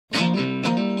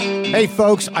Hey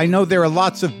folks, I know there are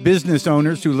lots of business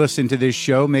owners who listen to this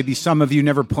show. Maybe some of you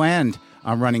never planned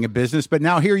on running a business, but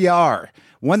now here you are.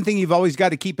 One thing you've always got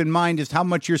to keep in mind is how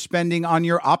much you're spending on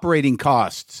your operating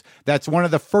costs. That's one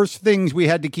of the first things we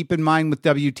had to keep in mind with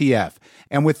WTF.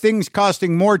 And with things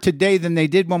costing more today than they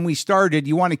did when we started,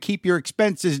 you want to keep your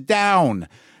expenses down.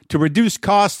 To reduce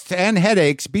costs and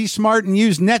headaches, be smart and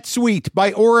use NetSuite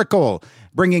by Oracle,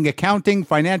 bringing accounting,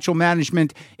 financial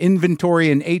management,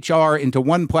 inventory, and HR into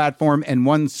one platform and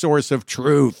one source of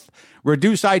truth.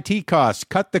 Reduce IT costs,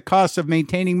 cut the costs of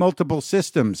maintaining multiple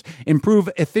systems, improve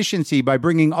efficiency by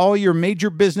bringing all your major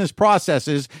business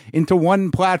processes into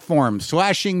one platform,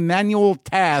 slashing manual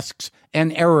tasks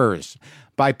and errors.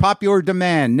 By popular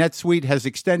demand, NetSuite has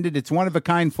extended its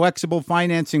one-of-a-kind flexible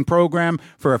financing program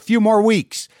for a few more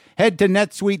weeks. Head to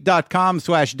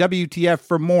netsuite.com/WTF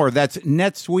for more. That's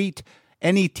NetSuite,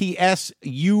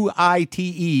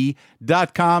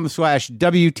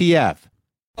 NetSuite.com/WTF.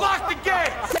 Lock the gate!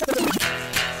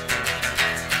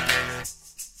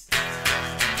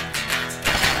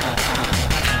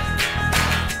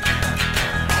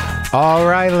 All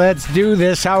right, let's do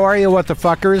this. How are you, what the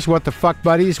fuckers, what the fuck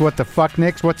buddies, what the fuck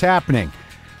nicks? What's happening?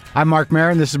 I'm Mark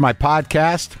Maron. This is my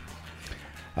podcast.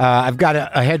 I've got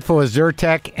a head full of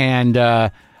Zyrtec and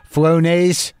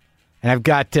Flonase, and I've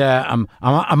got I'm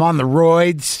on the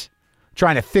roids,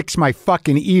 trying to fix my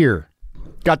fucking ear.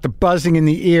 Got the buzzing in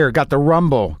the ear, got the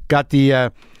rumble, got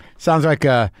the sounds like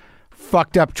a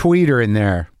fucked up tweeter in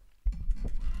there.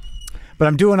 But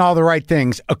I'm doing all the right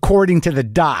things according to the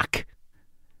doc.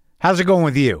 How's it going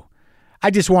with you?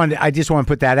 I just want to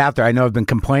put that out there. I know I've been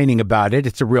complaining about it.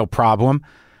 It's a real problem.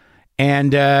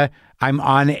 And I'm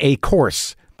on a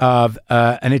course of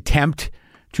an attempt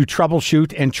to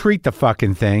troubleshoot and treat the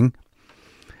fucking thing.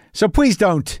 So please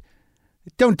don't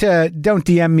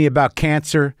DM me about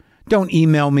cancer. Don't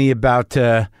email me about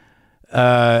Mark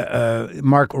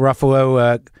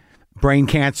Ruffalo brain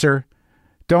cancer.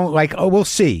 Don't we'll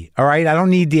see. All right. I don't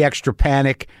need the extra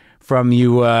panic from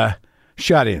you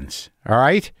shut-ins. All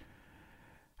right.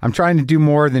 I'm trying to do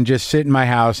more than just sit in my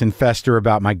house and fester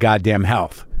about my goddamn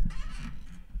health.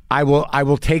 I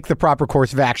will take the proper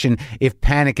course of action if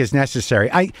panic is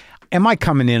necessary. Am I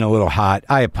coming in a little hot?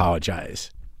 I apologize.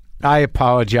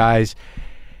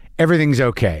 Everything's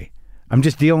okay. I'm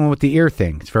just dealing with the ear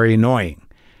thing. It's very annoying.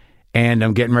 And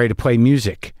I'm getting ready to play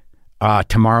music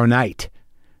tomorrow night.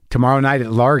 Tomorrow night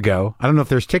at Largo. I don't know if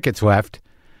there's tickets left.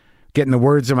 Getting the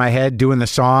words in my head, doing the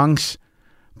songs,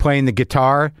 playing the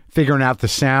guitar, figuring out the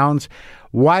sounds.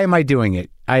 Why am I doing it?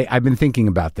 I've been thinking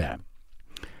about that.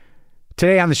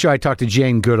 Today on the show, I talked to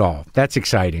Jane Goodall. That's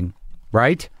exciting,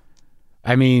 right?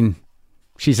 I mean,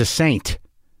 she's a saint.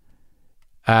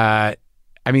 The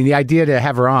idea to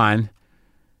have her on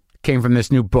came from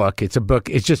this new book. It's a book.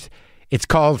 It's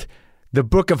called The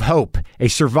Book of Hope, a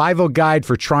survival guide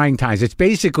for trying times. It's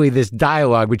basically this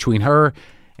dialogue between her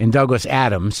and Douglas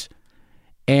Adams.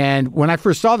 And when I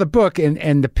first saw the book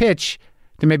and the pitch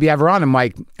to maybe have her on, I'm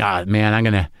like, man,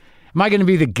 am I going to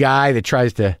be the guy that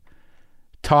tries to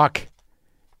talk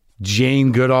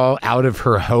Jane Goodall out of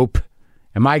her hope?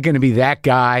 Am I going to be that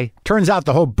guy? Turns out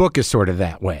the whole book is sort of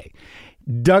that way.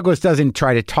 Douglas doesn't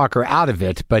try to talk her out of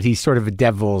it, but he's sort of a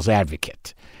devil's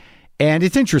advocate. And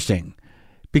it's interesting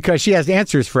because she has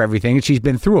answers for everything and she's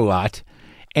been through a lot.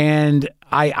 And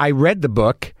I read the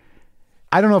book.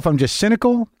 I don't know if I'm just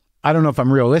cynical. I don't know if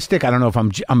I'm realistic. I don't know if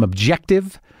I'm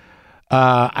objective.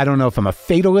 I don't know if I'm a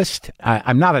fatalist.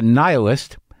 I'm not a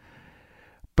nihilist.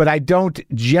 But I don't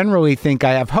generally think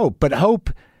I have hope. But hope,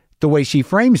 the way she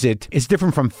frames it, is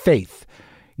different from faith.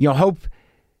 You know, hope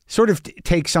sort of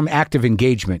takes some active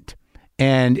engagement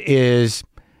and is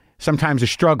sometimes a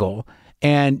struggle.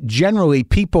 And generally,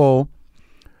 people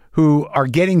who are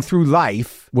getting through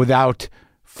life without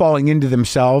falling into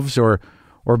themselves or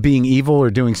being evil or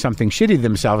doing something shitty to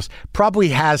themselves probably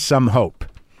has some hope,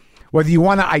 whether you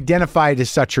want to identify it as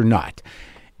such or not.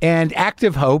 And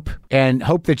active hope and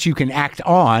hope that you can act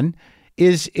on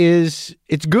it's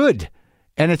good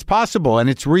and it's possible and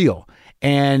it's real.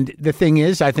 And the thing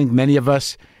is, I think many of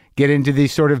us get into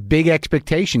this sort of big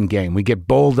expectation game. We get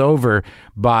bowled over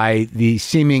by the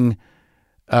seeming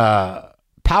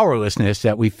powerlessness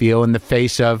that we feel in the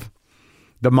face of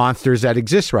the monsters that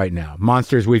exist right now.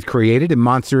 Monsters we've created and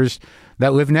monsters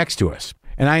that live next to us.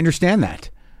 And I understand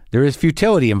that. There is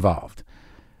futility involved.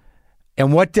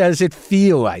 And what does it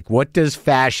feel like? What does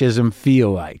fascism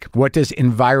feel like? What does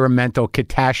environmental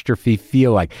catastrophe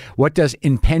feel like? What does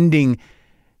impending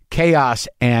chaos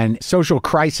and social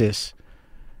crisis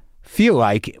feel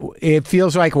like? It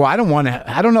feels like, well, I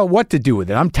don't know what to do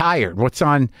with it. I'm tired. What's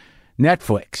on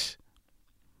Netflix?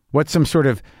 What's some sort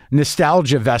of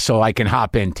nostalgia vessel I can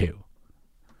hop into?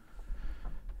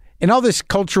 And all this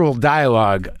cultural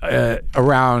dialogue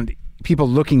around people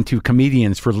looking to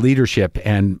comedians for leadership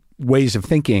and ways of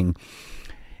thinking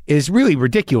is really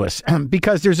ridiculous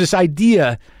because there's this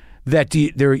idea that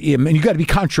you got to be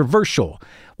controversial.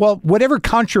 Well, whatever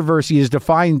controversy is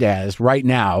defined as right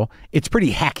now, it's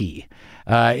pretty hacky.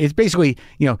 It's basically,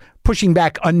 pushing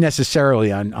back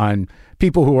unnecessarily on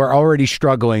people who are already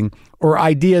struggling or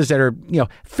ideas that are,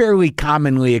 fairly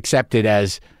commonly accepted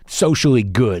as socially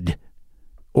good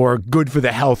or good for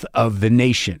the health of the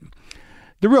nation.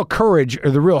 The real courage or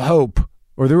the real hope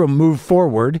or the real move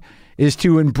forward is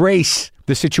to embrace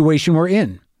the situation we're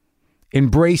in,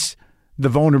 embrace the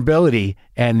vulnerability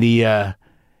and the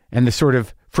sort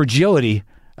of fragility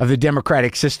of the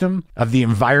democratic system, of the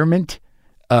environment,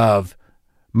 of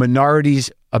minorities'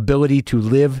 ability to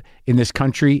live in this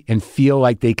country and feel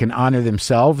like they can honor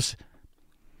themselves.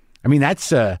 I mean,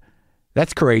 that's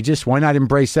courageous. Why not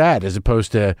embrace that as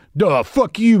opposed to, duh,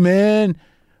 fuck you, man.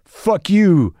 Fuck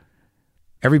you.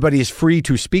 Everybody is free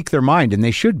to speak their mind, and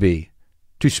they should be,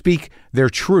 to speak their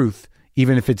truth,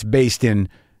 even if it's based in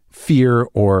fear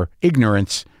or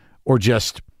ignorance or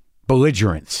just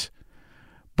belligerence.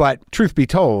 But truth be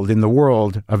told, in the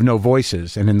world of no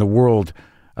voices and in the world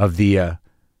of the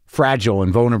fragile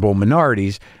and vulnerable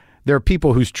minorities, there are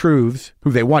people whose truths,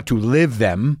 who they want to live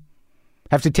them,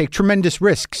 have to take tremendous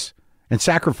risks and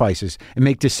sacrifices and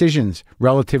make decisions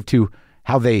relative to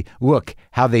how they look,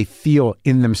 how they feel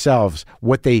in themselves,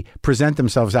 what they present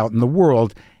themselves out in the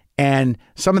world. And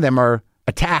some of them are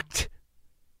attacked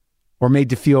or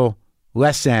made to feel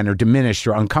less than or diminished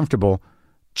or uncomfortable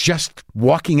just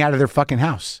walking out of their fucking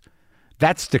house.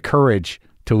 That's the courage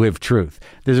to live truth.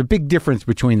 There's a big difference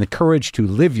between the courage to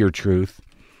live your truth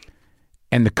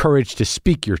and the courage to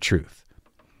speak your truth.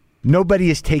 Nobody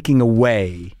is taking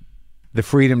away the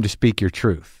freedom to speak your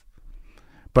truth.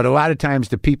 But a lot of times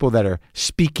the people that are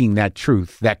speaking that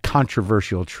truth, that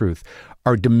controversial truth,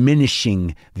 are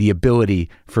diminishing the ability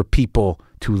for people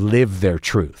to live their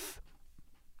truth.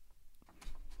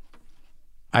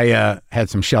 I had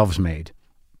some shelves made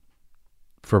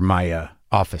for my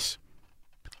office.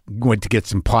 Went to get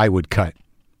some plywood cut.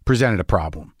 Presented a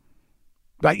problem.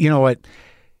 But you know what?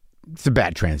 It's a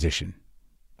bad transition.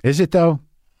 Is it though?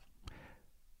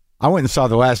 I went and saw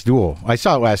The Last Duel. I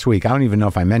saw it last week. I don't even know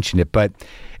if I mentioned it, but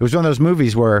it was one of those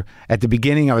movies where at the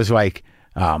beginning I was like,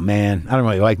 oh man, I don't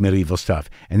really like medieval stuff.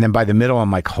 And then by the middle,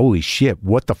 I'm like, holy shit,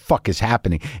 what the fuck is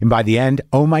happening? And by the end,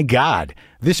 oh my God,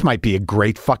 this might be a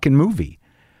great fucking movie.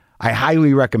 I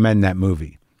highly recommend that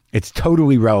movie. It's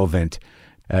totally relevant.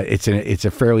 It's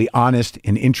a fairly honest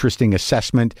and interesting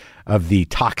assessment of the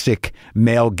toxic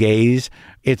male gaze.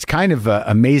 It's kind of an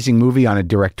amazing movie on a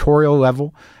directorial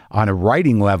level, on a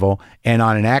writing level, and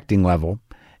on an acting level.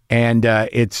 And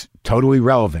it's totally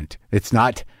relevant. It's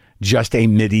not just a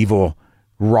medieval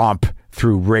romp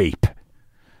through rape.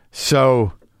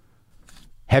 So,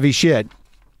 heavy shit,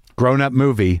 grown-up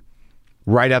movie,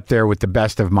 right up there with the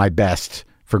best of my best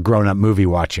for grown-up movie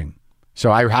watching. So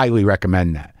I highly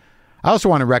recommend that. I also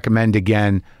want to recommend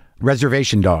again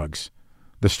Reservation Dogs,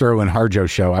 the Sterling Harjo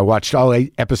show. I watched all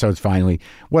 8 episodes finally.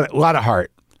 What a lot of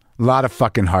heart, a lot of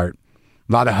fucking heart,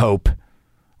 a lot of hope,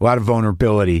 a lot of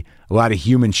vulnerability, a lot of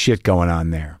human shit going on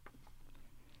there.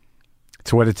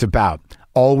 It's what it's about.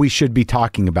 All we should be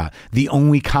talking about. The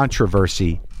only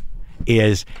controversy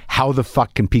is how the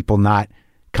fuck can people not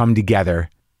come together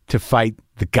to fight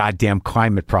the goddamn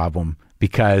climate problem?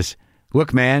 Because,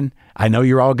 look, man, I know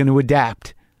you're all going to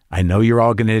adapt. I know you're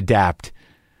all going to adapt.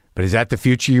 But is that the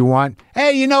future you want?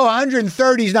 Hey,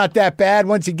 130 is not that bad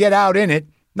once you get out in it.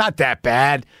 Not that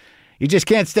bad. You just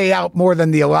can't stay out more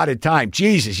than the allotted time.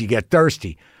 Jesus, you get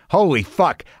thirsty. Holy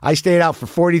fuck. I stayed out for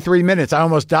 43 minutes. I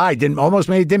almost died.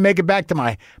 Didn't make it back to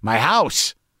my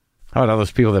house. How about all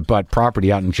those people that bought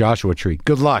property out in Joshua Tree?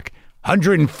 Good luck.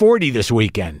 140 this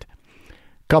weekend. A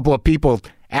couple of people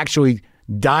actually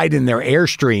died in their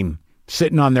Airstream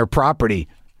sitting on their property.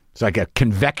 It's like a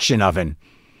convection oven.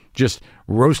 Just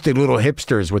roasted little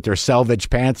hipsters with their selvage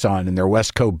pants on and their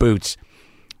Westcoat boots.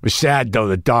 It was sad, though.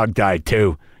 The dog died,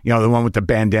 too. The one with the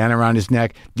bandana around his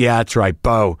neck? Yeah, that's right,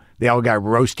 Bo. They all got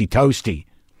roasty toasty.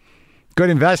 Good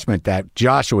investment, that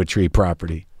Joshua Tree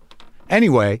property.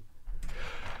 Anyway,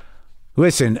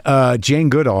 listen, Jane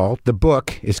Goodall, the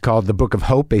book is called The Book of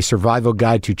Hope, A Survival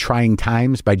Guide to Trying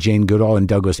Times by Jane Goodall and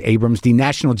Douglas Abrams. The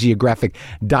National Geographic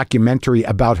documentary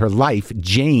about her life,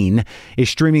 Jane, is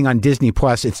streaming on Disney+.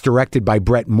 It's directed by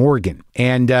Brett Morgan.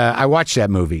 And I watched that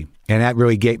movie, and that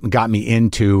really got me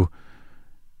into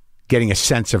getting a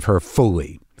sense of her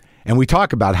fully. And we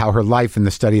talk about how her life and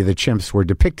the study of the chimps were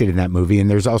depicted in that movie. And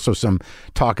there's also some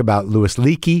talk about Louis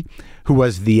Leakey, who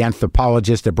was the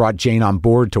anthropologist that brought Jane on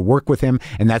board to work with him.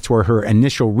 And that's where her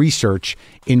initial research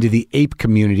into the ape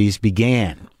communities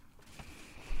began.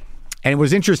 And it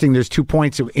was interesting. There's 2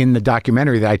 points in the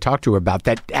documentary that I talked to her about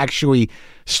that actually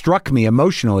struck me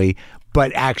emotionally,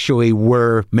 but actually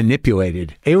were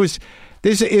manipulated. It was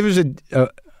a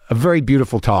very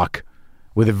beautiful talk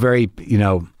with a very,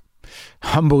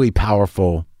 humbly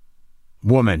powerful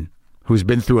woman who's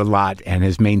been through a lot and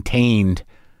has maintained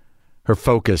her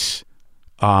focus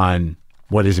on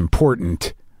what is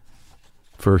important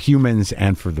for humans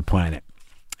and for the planet.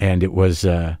 And it was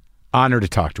an honor to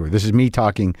talk to her. This is me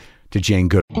talking to Jane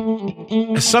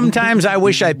Goodall. Sometimes I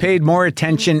wish I paid more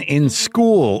attention in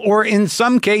school, or in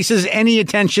some cases, any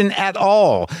attention at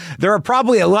all. There are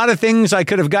probably a lot of things I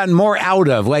could have gotten more out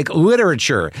of, like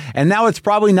literature, and now it's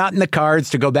probably not in the cards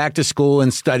to go back to school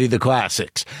and study the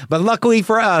classics. But luckily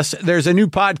for us, there's a new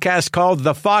podcast called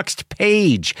The Foxed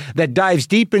Page that dives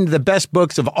deep into the best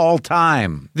books of all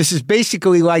time. This is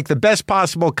basically like the best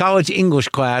possible college English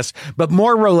class, but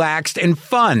more relaxed and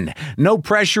fun. No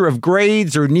pressure of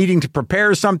grades or needing to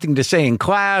prepare something to say in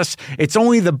class. It's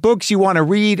only the books you want to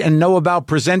read and know about,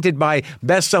 presented by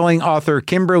best-selling author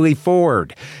Kimberly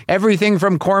Ford. Everything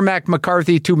from Cormac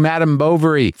McCarthy to Madame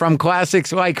Bovary, from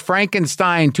classics like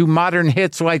Frankenstein to modern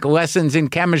hits like Lessons in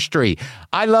Chemistry.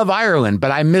 I love Ireland, but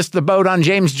I missed the boat on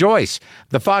James Joyce.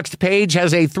 The Foxed Page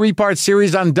has a 3-part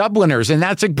series on Dubliners, and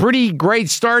that's a pretty great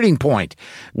starting point.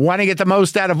 Want to get the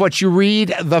most out of what you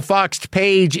read? The Foxed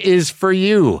Page is for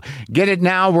you. Get it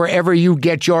now wherever you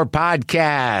get your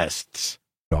podcasts.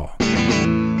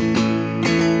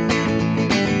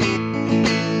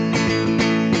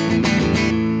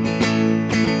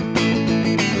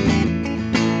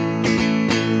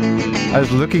 I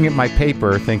was looking at my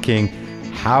paper thinking,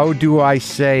 how do I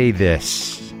say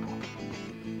this?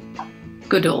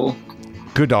 Goodall.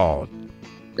 Goodall.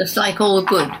 Just like all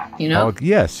good,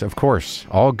 Yes, of course.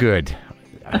 All good.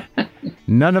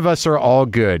 None of us are all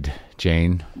good,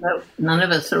 Jane. No, none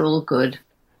of us are all good.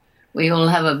 We all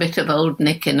have a bit of old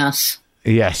Nick in us.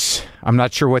 Yes. I'm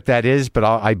not sure what that is, but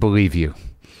I believe you.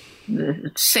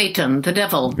 Satan, the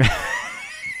devil.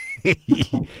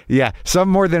 Yeah, some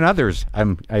more than others,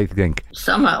 I think.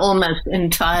 Some are almost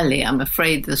entirely. I'm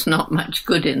afraid there's not much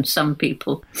good in some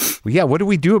people. Well, yeah, what do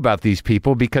we do about these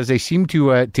people? Because they seem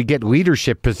to get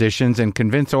leadership positions and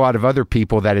convince a lot of other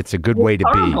people that it's a good way to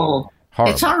be. Horrible.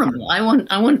 It's horrible. I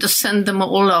want to send them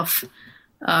all off.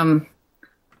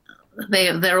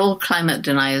 They're all climate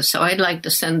deniers, so I'd like to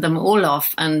send them all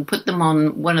off and put them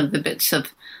on one of the bits of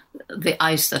the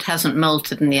ice that hasn't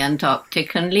melted in the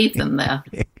Antarctic and leave them there.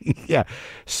 Yeah.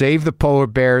 Save the polar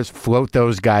bears, float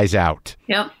those guys out.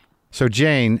 Yep. So,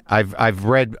 Jane, I've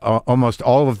read almost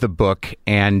all of the book,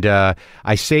 and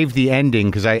I saved the ending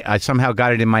because I somehow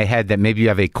got it in my head that maybe you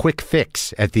have a quick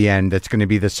fix at the end that's going to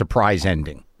be the surprise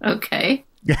ending. Okay.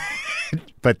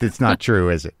 But it's not true,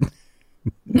 is it?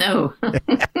 No.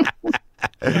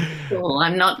 Well,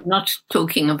 I'm not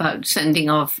talking about sending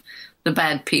off the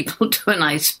bad people to an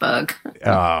iceberg.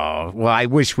 Oh, well, I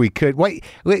wish we could. Wait,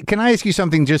 can I ask you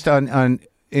something just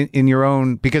in your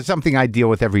own, because something I deal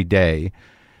with every day.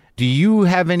 Do you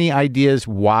have any ideas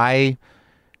why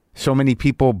so many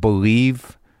people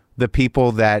believe the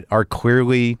people that are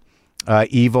clearly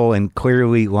evil and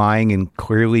clearly lying and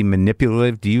clearly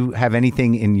manipulative? Do you have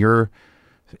anything in your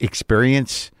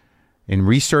experience in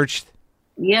research?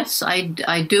 Yes, I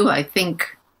do. I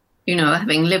think,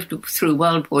 having lived through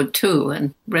World War II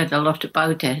and read a lot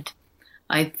about it,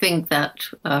 I think that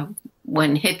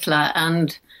when Hitler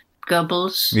and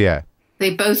Goebbels,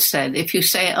 they both said, if you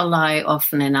say a lie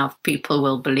often enough, people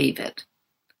will believe it.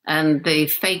 And the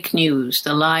fake news,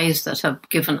 the lies that have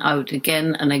given out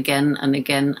again and again and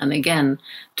again and again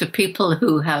to people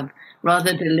who have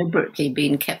rather deliberately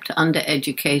been kept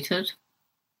undereducated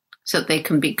so that they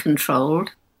can be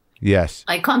controlled. Yes.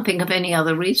 I can't think of any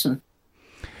other reason.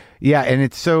 Yeah, and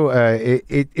it's so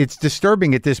it's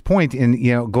disturbing at this point in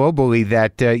globally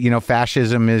that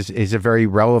fascism is a very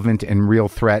relevant and real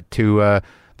threat to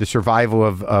the survival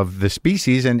of the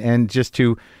species and just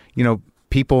to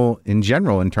people in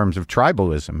general in terms of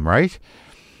tribalism, right?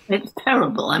 It's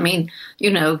terrible. I mean,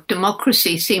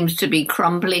 democracy seems to be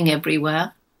crumbling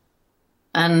everywhere,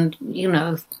 and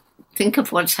think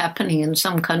of what's happening in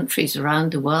some countries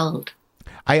around the world.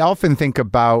 I often think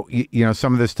about,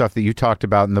 some of the stuff that you talked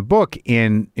about in the book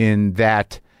in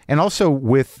that, and also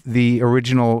with the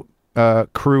original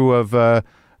crew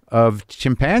of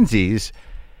chimpanzees,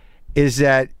 is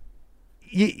that,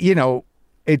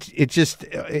 it just,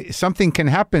 something can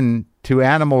happen to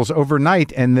animals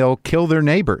overnight and they'll kill their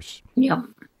neighbors. Yeah.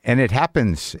 And it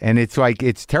happens. And it's like,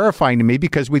 it's terrifying to me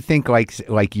because we think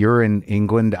like you're in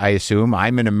England, I assume,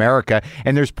 I'm in America.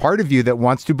 And there's part of you that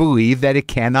wants to believe that it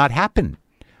cannot happen,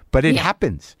 but it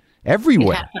happens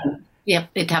everywhere. Yep,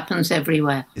 it happens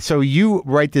everywhere. So you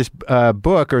write this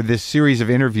book or this series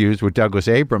of interviews with Douglas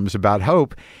Abrams about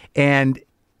hope. And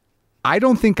I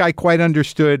don't think I quite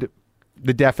understood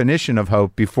the definition of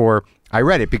hope before I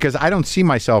read it, because I don't see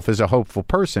myself as a hopeful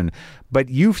person. But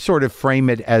you sort of frame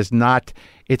it as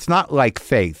it's not like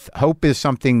faith. Hope is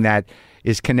something that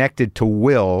is connected to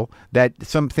will, that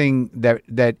something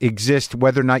that exists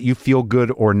whether or not you feel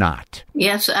good or not.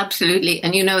 Yes, absolutely.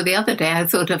 And the other day I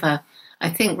thought of I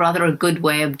think rather a good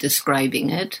way of describing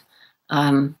it.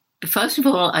 First of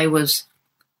all, I was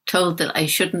told that I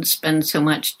shouldn't spend so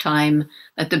much time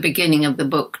at the beginning of the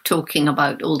book talking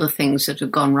about all the things that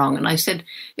have gone wrong. And I said,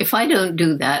 if I don't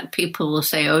do that, people will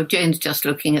say, oh, Jane's just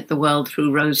looking at the world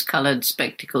through rose-colored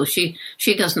spectacles. She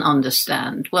doesn't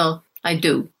understand. Well, I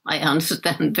do. I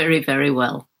understand very, very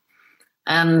well.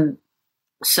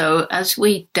 So as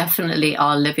we definitely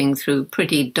are living through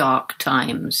pretty dark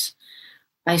times,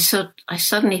 I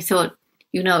suddenly thought,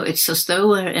 it's as though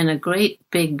we're in a great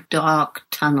big dark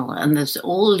tunnel and there's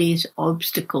all these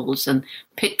obstacles and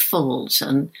pitfalls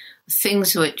and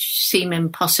things which seem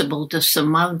impossible to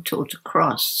surmount or to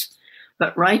cross.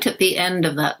 But right at the end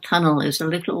of that tunnel is a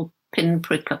little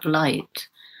pinprick of light.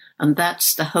 And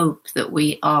that's the hope that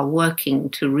we are working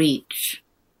to reach.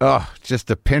 Oh, just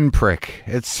a pinprick.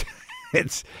 It's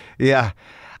yeah.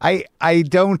 I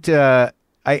want to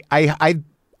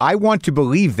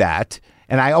believe that.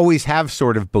 And I always have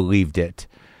sort of believed it.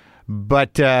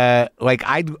 But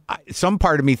some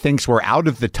part of me thinks we're out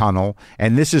of the tunnel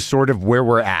and this is sort of where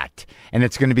we're at. And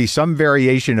it's going to be some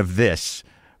variation of this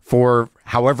for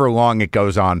however long it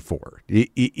goes on for.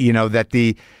 That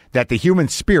the human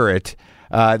spirit,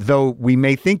 though we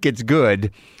may think it's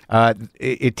good,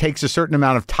 it takes a certain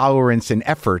amount of tolerance and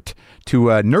effort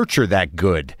to nurture that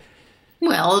good.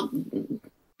 Well,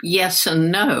 yes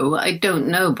and no. I don't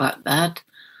know about that.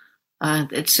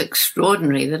 It's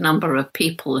extraordinary, the number of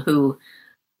people who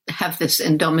have this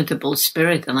indomitable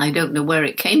spirit, and I don't know where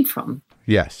it came from.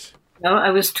 Yes.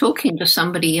 I was talking to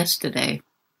somebody yesterday,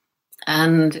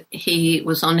 and he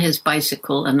was on his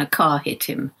bicycle, and a car hit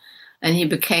him, and he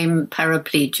became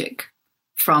paraplegic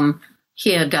from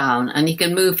here down, and he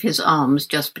can move his arms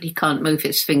but he can't move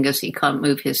his fingers, he can't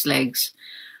move his legs.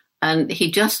 And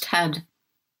he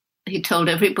told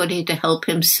everybody to help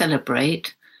him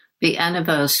celebrate the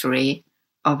anniversary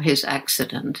of his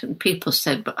accident. And people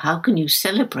said, but how can you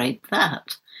celebrate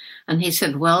that? And he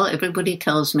said, well, everybody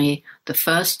tells me the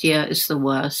first year is the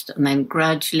worst, and then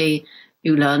gradually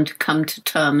you learn to come to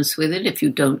terms with it if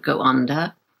you don't go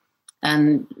under,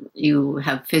 and you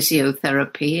have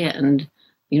physiotherapy, and,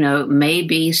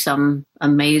 maybe some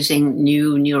amazing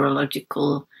new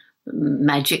neurological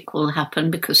magic will happen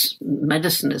because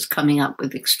medicine is coming up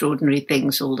with extraordinary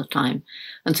things all the time.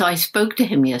 And so I spoke to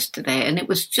him yesterday, and it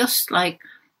was just like,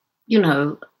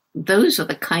 those are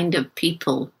the kind of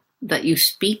people that you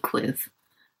speak with.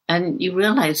 And you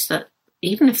realize that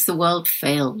even if the world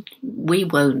failed, we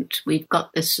won't. We've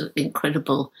got this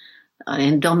incredible,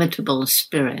 indomitable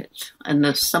spirit. And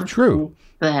there's something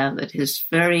there that is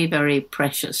very, very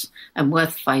precious and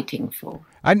worth fighting for.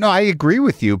 I know, I agree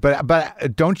with you,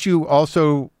 but don't you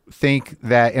also think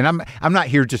that, and I'm not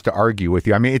here just to argue with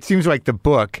you. I mean, it seems like the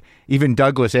book, even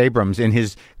Douglas Abrams in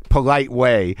his polite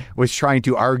way, was trying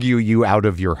to argue you out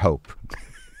of your hope.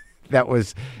 That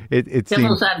was it.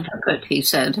 Devil's advocate, he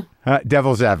said.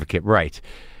 Devil's advocate, right.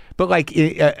 But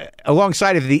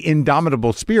alongside of the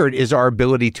indomitable spirit is our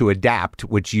ability to adapt,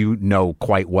 which you know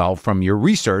quite well from your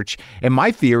research. And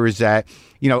my fear is that,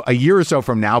 a year or so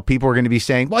from now, people are going to be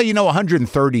saying, well,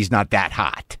 130 is not that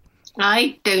hot.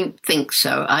 I don't think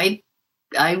so. I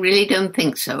really don't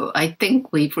think so. I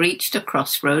think we've reached a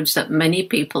crossroads that many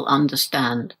people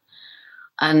understand.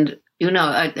 And,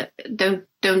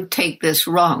 don't take this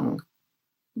wrong.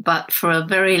 But for a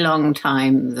very long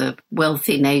time, the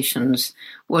wealthy nations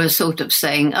were sort of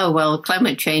saying, oh, well,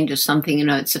 climate change is something,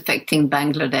 it's affecting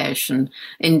Bangladesh and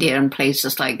India and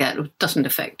places like that. It doesn't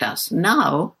affect us.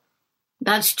 Now,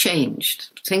 that's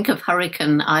changed. Think of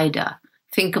Hurricane Ida.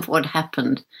 Think of what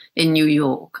happened in New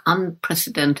York,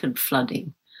 unprecedented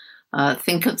flooding.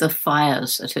 Think of the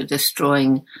fires that are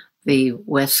destroying the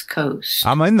West Coast.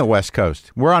 I'm in the West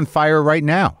Coast. We're on fire right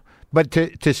now. But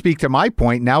to speak to my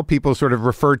point, now people sort of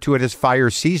refer to it as fire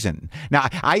season. Now,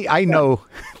 I know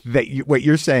that what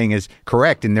you're saying is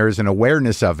correct, and there is an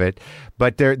awareness of it,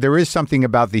 but there is something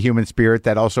about the human spirit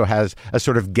that also has a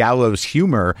sort of gallows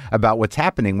humor about what's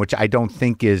happening, which I don't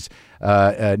think is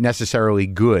necessarily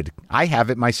good. I have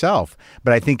it myself,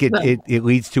 but I think it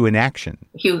leads to inaction.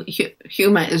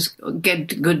 Humor is good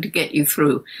to get you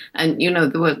through. And,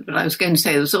 what I was going to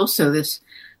say, there's also this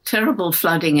terrible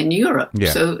flooding in Europe. Yeah.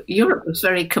 So Europe was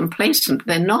very complacent.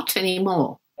 They're not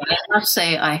anymore. I must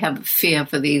say I have a fear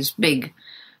for these big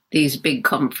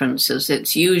conferences.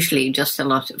 It's usually just a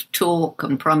lot of talk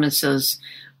and promises,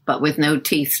 but with no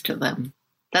teeth to them.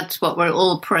 That's what we're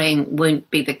all praying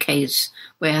won't be the case.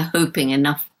 We're hoping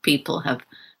enough people have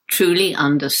truly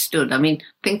understood. I mean,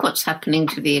 think what's happening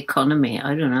to the economy.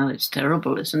 I don't know. It's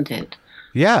terrible, isn't it?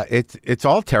 Yeah, it's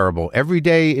all terrible. Every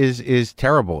day is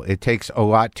terrible. It takes a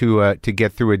lot to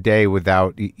get through a day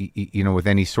without with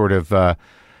any sort of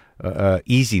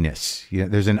easiness.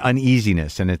 There's an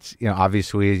uneasiness, and it's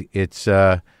obviously it's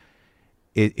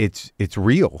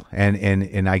real,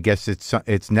 and I guess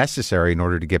it's necessary in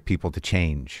order to get people to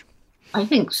change. I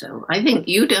think so. I think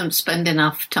you don't spend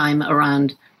enough time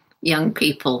around young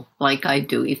people like I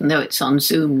do, even though it's on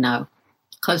Zoom now.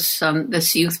 Because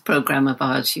this youth program of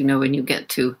ours, when you get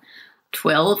to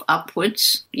 12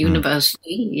 upwards,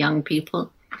 university, young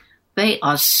people, they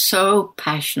are so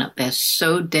passionate, they're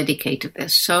so dedicated, they're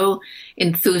so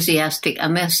enthusiastic,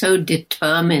 and they're so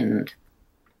determined,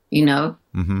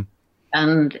 Mm-hmm.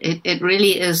 And it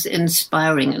really is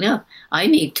inspiring. I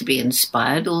need to be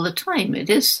inspired all the time.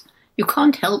 It is. You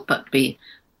can't help but be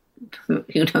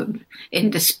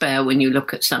in despair when you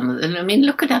look at some of them. I mean,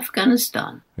 look at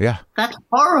Afghanistan. Yeah. That's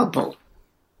horrible.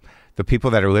 The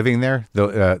people that are living there,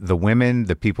 the women,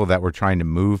 the people that were trying to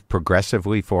move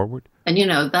progressively forward. And,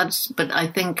 but I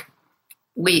think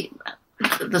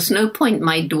there's no point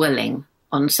my dwelling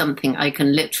on something I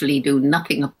can literally do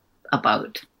nothing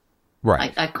about.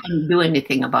 Right. I can't do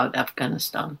anything about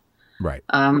Afghanistan. Right.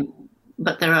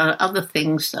 But there are other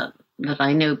things that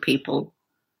I know people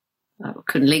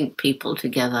can link people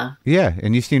together. Yeah,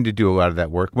 and you seem to do a lot of that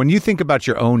work. When you think about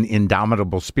your own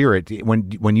indomitable spirit,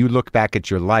 when you look back at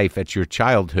your life, at your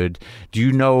childhood, do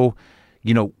you know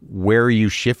where you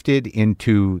shifted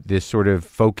into this sort of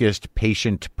focused,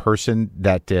 patient person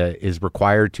that is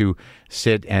required to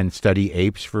sit and study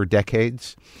apes for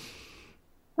decades?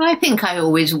 I think I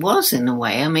always was, in a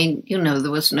way. I mean,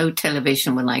 there was no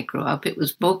television when I grew up. It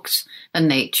was books and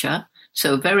nature.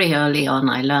 So very early on,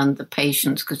 I learned the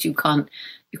patience, because you can't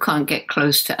get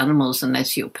close to animals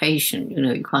unless you're patient.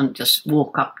 You can't just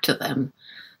walk up to them.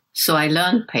 So I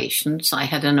learned patience. I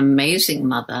had an amazing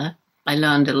mother. I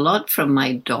learned a lot from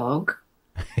my dog.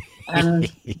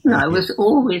 And I was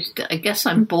always, I guess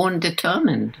I'm born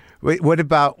determined. Wait, what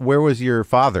about, where was your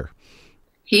father?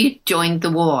 He joined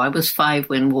the war. I was 5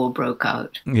 when war broke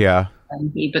out. Yeah.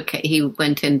 And he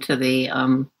went into the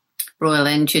Royal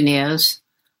Engineers.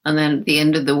 And then at the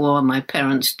end of the war, my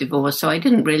parents divorced. So I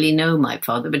didn't really know my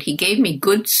father, but he gave me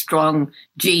good, strong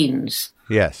genes.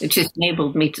 Yes. Which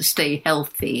enabled me to stay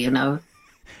healthy,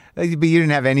 But you didn't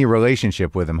have any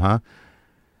relationship with him, huh?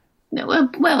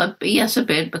 Well, yes, a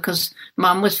bit, because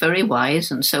Mum was very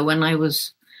wise. And so when I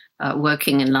was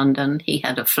working in London, he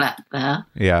had a flat there.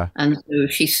 Yeah. And so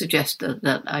she suggested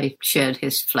that I shared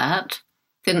his flat.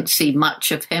 Didn't see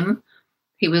much of him.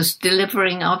 He was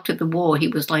delivering after the war. He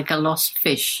was like a lost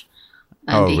fish.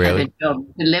 And he really? had a job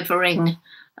delivering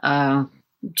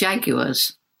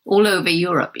Jaguars all over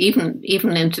Europe, even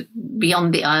into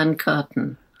beyond the Iron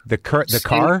Curtain. The car?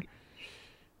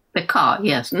 The car,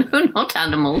 yes. No, not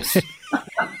animals.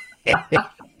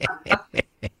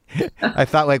 I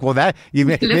thought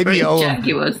maybe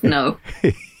Jaguars, no.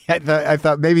 I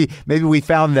thought maybe we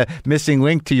found the missing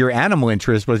link to your animal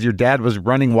interest was your dad was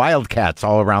running wildcats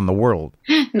all around the world.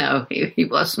 No, he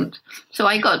wasn't. So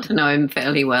I got to know him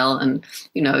fairly well, and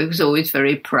he was always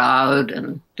very proud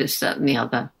and this, that, and the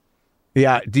other.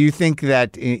 Yeah. Do you think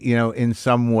that in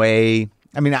some way?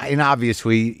 I mean, and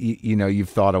obviously, you've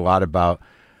thought a lot about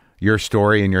your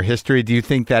story and your history. Do you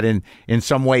think that in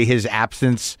some way his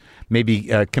absence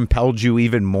maybe compelled you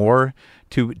even more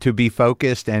to be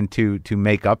focused and to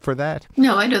make up for that?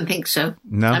 No, I don't think so.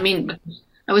 No? I mean,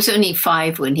 I was only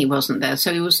 5 when he wasn't there,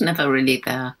 so he was never really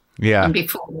there. Yeah. And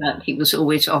before that, he was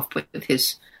always off with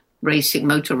his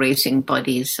motor racing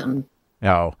buddies. And,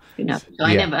 so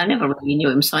I never really knew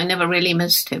him, so I never really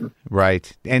missed him.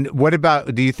 Right. And what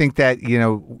about, do you think that,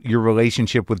 your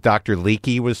relationship with Dr.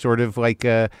 Leakey was sort of like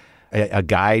a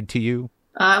guide to you?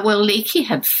 Well, Leakey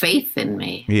had faith in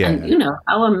me. Yeah. And,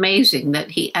 how amazing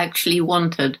that he actually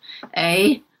wanted,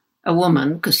 a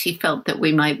woman because he felt that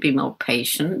we might be more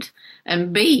patient.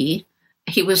 And B,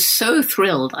 he was so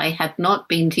thrilled I had not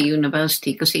been to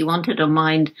university because he wanted a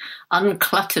mind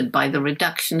uncluttered by the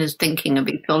reductionist thinking of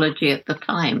ecology at the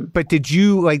time. But did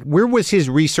you, where was his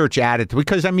research at?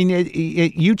 Because,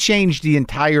 you changed the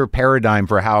entire paradigm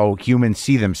for how humans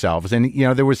see themselves. And,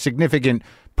 there was significant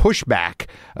pushback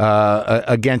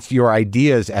against your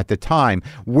ideas at the time.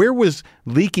 Where was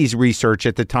Leakey's research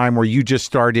at the time where you just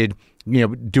started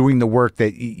doing the work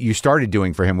that you started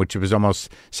doing for him, which was almost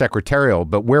secretarial?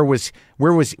 But was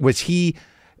he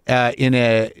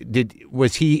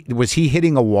was he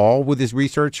hitting a wall with his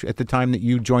research at the time that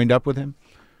you joined up with him?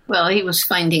 Well, he was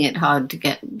finding it hard to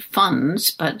get funds,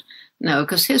 but no,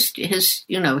 because his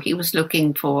he was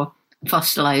looking for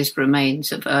fossilized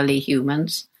remains of early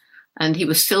humans, and he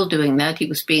was still doing that. He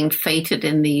was being feted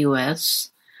in the US,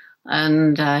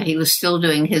 and he was still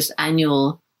doing his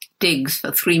annual digs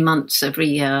for 3 months every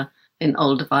year in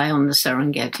Olduvai on the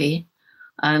Serengeti.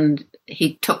 And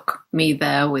he took me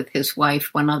there with his wife,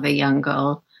 one other young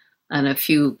girl, and a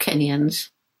few Kenyans.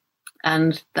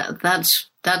 And that's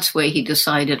where he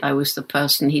decided I was the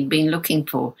person he'd been looking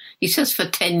for. He says for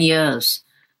 10 years,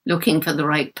 looking for the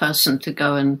right person to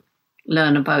go and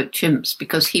learn about chimps,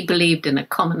 because he believed in a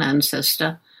common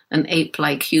ancestor, an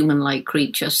ape-like, human-like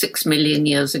creature 6 million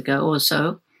years ago or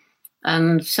so.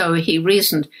 And so he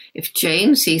reasoned, if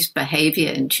Jane sees behavior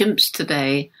in chimps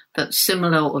today that's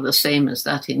similar or the same as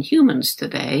that in humans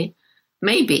today,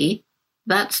 maybe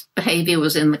that behavior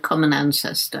was in the common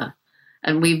ancestor.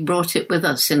 And we brought it with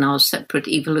us in our separate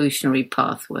evolutionary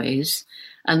pathways.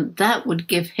 And that would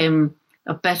give him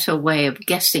a better way of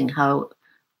guessing how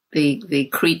the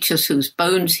creatures whose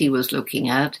bones he was looking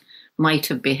at might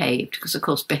have behaved. Because, of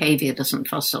course, behavior doesn't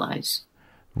fossilize.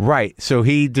 Right. So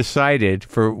he decided,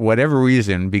 for whatever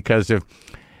reason, because of,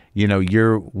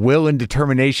 your will and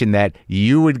determination, that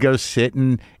you would go sit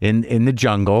in the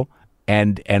jungle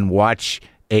and watch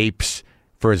apes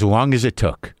for as long as it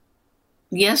took.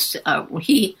 Yes, I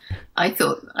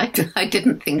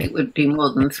didn't think it would be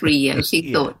more than 3 years.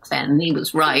 He thought 10. He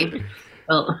was right.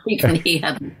 Well, even he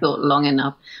hadn't thought long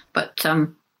enough. But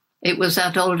it was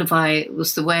at Olduvai. It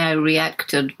was the way I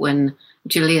reacted when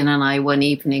Gillian and I, one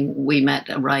evening, we met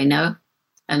a rhino,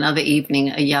 another evening,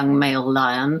 a young male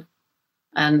lion.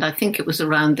 And I think it was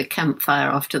around the campfire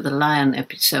after the lion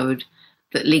episode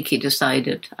that Leakey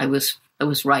decided I was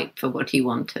right for what he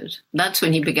wanted. That's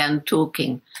when he began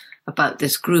talking about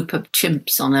this group of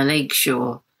chimps on a lake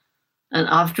shore. And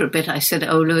after a bit, I said,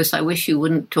 "Oh, Lewis, I wish you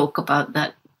wouldn't talk about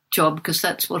that job because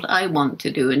that's what I want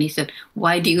to do." And he said,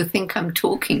 "Why do you think I'm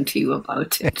talking to you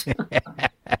about it?"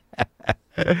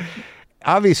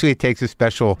 Obviously, it takes a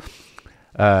special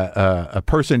a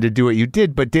person to do what you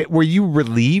did, but were you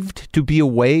relieved to be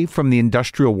away from the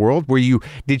industrial world?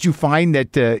 Did you find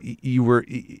that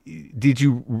did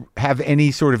you have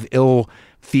any sort of ill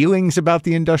feelings about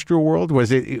the industrial world? Was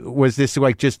this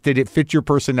did it fit your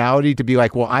personality to be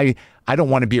like, well, I don't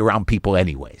want to be around people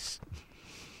anyways?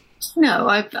 No,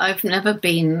 I've never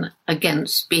been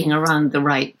against being around the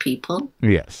right people.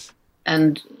 Yes.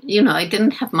 And, I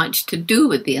didn't have much to do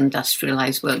with the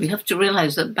industrialized world. You have to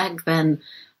realize that back then,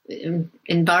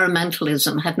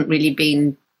 environmentalism hadn't really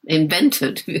been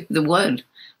invented, the word.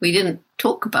 We didn't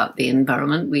talk about the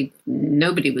environment.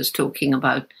 Nobody was talking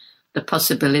about the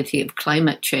possibility of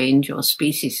climate change or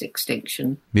species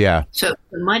extinction. Yeah. So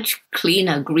a much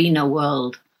cleaner, greener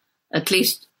world, at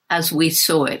least as we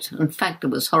saw it. In fact, there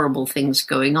was horrible things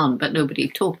going on, but nobody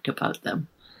talked about them.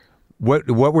 What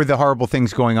were the horrible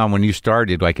things going on when you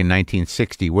started, like in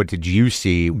 1960? What did you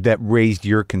see that raised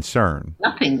your concern?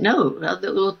 Nothing. No,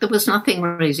 there was nothing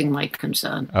raising my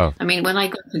concern. Oh. I mean, when I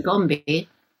got to Gombe,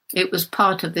 it was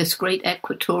part of this great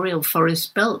equatorial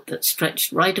forest belt that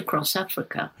stretched right across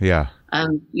Africa. Yeah.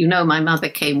 And, my mother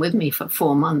came with me for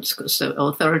 4 months because the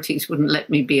authorities wouldn't let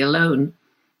me be alone.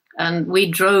 And we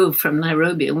drove from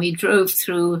Nairobi, and we drove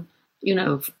through,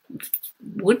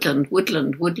 woodland,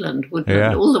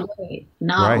 yeah. all the way.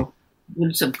 Now, right.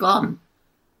 Woods have gone.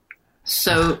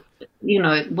 So,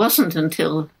 it wasn't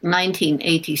until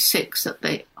 1986 that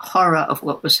the horror of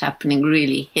what was happening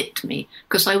really hit me,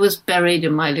 because I was buried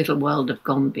in my little world of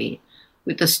Gombe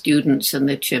with the students and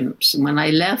the chimps. And when I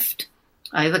left,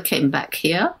 I either came back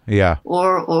here, yeah,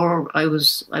 or I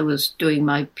was doing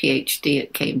my PhD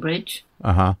at Cambridge.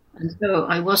 Uh-huh. And so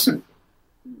I wasn't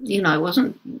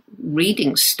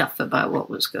reading stuff about what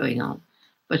was going on.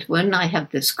 But when I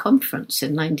had this conference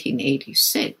in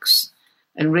 1986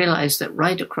 and realized that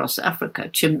right across Africa,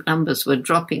 chimp numbers were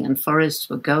dropping and forests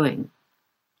were going,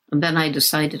 and then I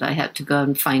decided I had to go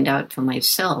and find out for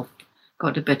myself,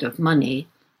 got a bit of money,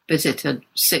 visited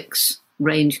 6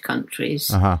 range countries,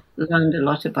 Uh-huh. learned a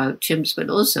lot about chimps, but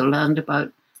also learned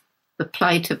about the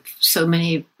plight of so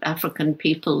many African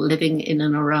people living in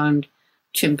and around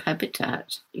chimp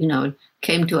habitat. You know, it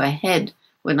came to a head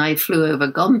when I flew over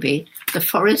Gombe. The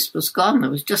forest was gone. It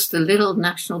was just a little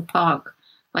national park,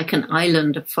 like an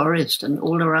island of forest, and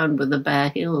all around were the bare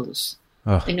hills.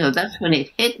 Ugh. You know, that's when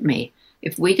it hit me.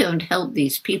 If we don't help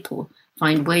these people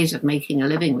find ways of making a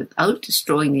living without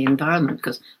destroying the environment,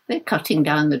 because they're cutting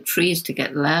down the trees to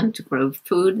get land to grow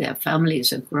food, their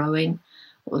families are growing,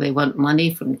 or they want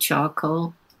money from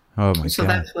charcoal. Oh, my So God.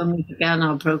 that's when we began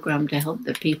our program to help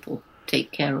the people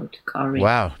take care of Takari.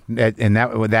 Wow. And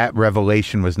that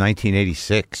revelation was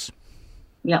 1986.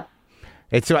 Yeah.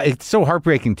 It's so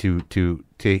heartbreaking to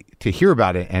hear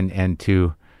about it and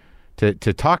to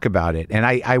talk about it. And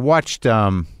I watched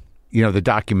the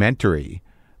documentary,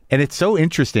 and it's so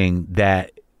interesting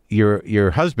that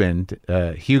your husband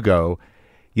Hugo,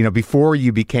 before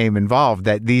you became involved,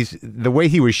 that the way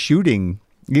he was shooting,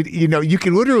 you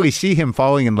can literally see him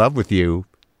falling in love with you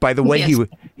by the way Yes.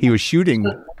 he was shooting.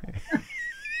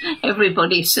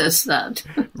 Everybody says that.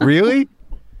 Really?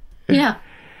 Yeah.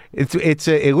 It's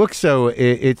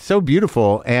so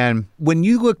beautiful. And when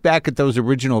you look back at those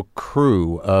original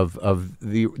crew of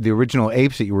the original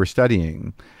apes that you were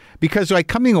studying, because like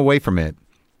coming away from it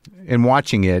and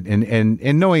watching it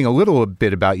and knowing a little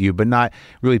bit about you, but not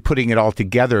really putting it all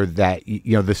together, that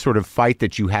the sort of fight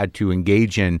that you had to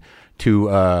engage in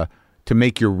to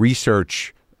make your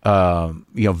research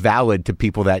valid to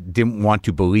people that didn't want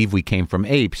to believe we came from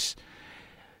apes.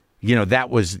 That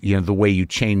was, the way you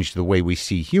changed the way we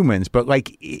see humans. But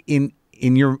like in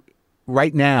your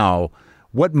right now,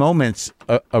 what moments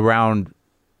around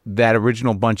that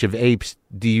original bunch of apes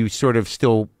do you sort of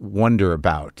still wonder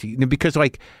about? Because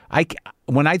like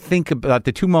when I think about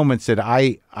the 2 moments that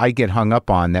I get hung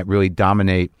up on that really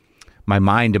dominate my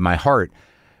mind and my heart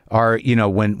are,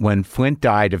 when Flint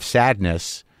died of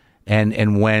sadness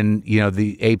and when,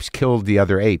 the apes killed the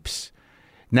other apes.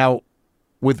 Now,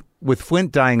 with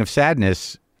Flint dying of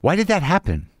sadness, why did that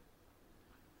happen?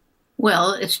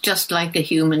 Well, it's just like a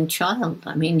human child.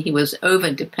 I mean, he was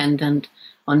over-dependent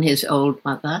on his old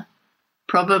mother.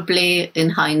 Probably,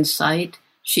 in hindsight,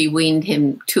 she weaned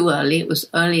him too early. It was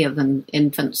earlier than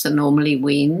infants are normally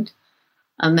weaned.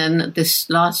 And then this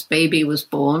last baby was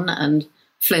born, and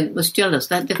Flint was jealous.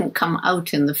 That didn't come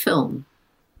out in the film.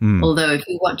 Although if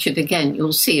you watch it again,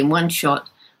 you'll see in one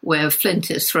shot where Flint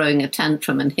is throwing a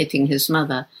tantrum and hitting his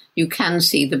mother, you can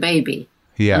see the baby.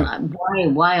 Yeah. And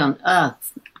why on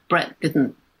earth Brett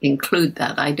didn't include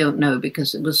that, I don't know,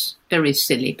 because it was very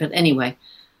silly. But anyway,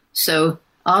 so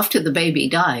after the baby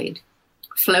died,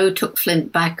 Flo took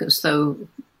Flint back as though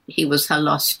he was her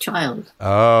lost child.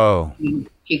 Oh.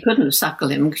 She couldn't suckle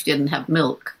him because she didn't have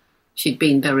milk. She'd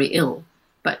been very ill.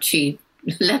 But she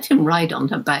let him ride on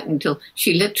her back until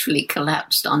she literally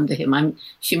collapsed under him.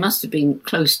 She must have been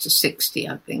close to 60,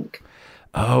 I think.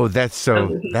 Oh, that's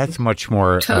much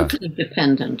more Totally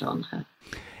dependent on her.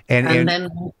 And then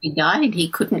when he died, he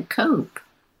couldn't cope.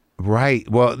 Right.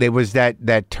 Well, there was that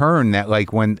turn that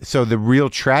so the real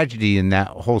tragedy in that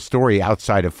whole story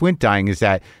outside of Flint dying is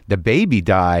that the baby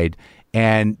died,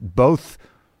 and both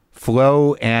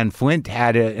Flo and Flint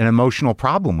had an emotional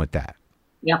problem with that.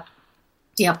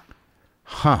 Yep.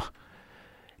 Huh.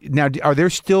 Now, are there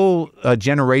still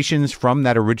generations from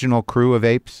that original crew of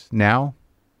apes now?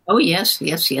 Oh, yes.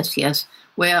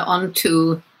 We're on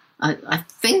to, I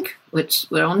think,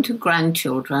 we're on to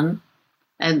grandchildren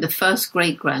and the first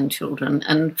great-grandchildren.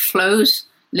 And Flo's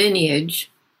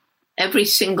lineage, every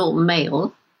single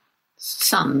male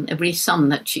son, every son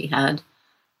that she had,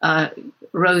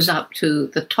 rose up to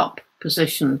the top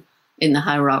position in the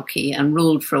hierarchy and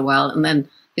ruled for a while. And then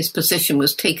his position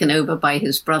was taken over by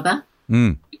his brother.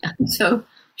 And so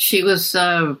she was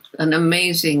an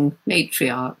amazing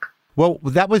matriarch. Well,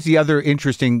 that was the other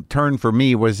interesting turn for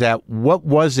me, was that what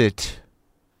was it?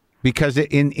 Because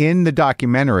in the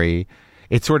documentary,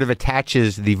 it sort of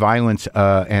attaches the violence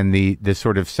and the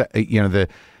sort of the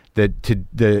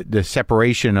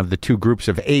separation of the two groups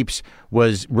of apes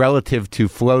was relative to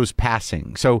Flo's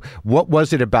passing. So, what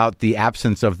was it about the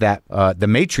absence of that the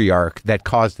matriarch that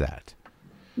caused that?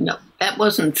 No, that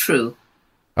wasn't true.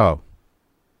 Oh.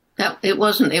 It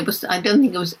wasn't. It was. I don't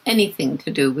think it was anything to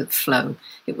do with Flo.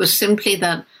 It was simply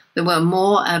that there were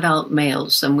more adult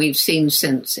males than we've seen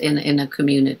since in a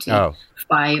community. Oh.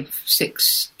 5,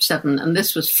 6, 7, and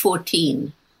this was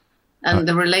 14. And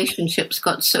the relationships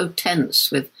got so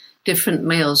tense with different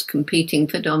males competing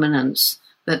for dominance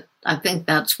that I think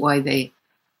that's why they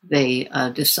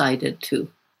decided to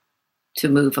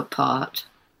move apart.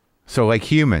 So like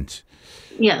humans.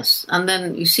 Yes, and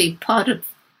then you see part of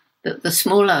the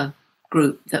smaller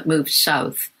group that moved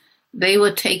south, they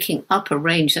were taking up a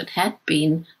range that had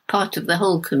been part of the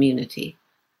whole community.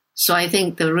 So I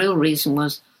think the real reason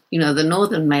was, the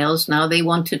northern males, now they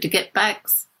wanted to get back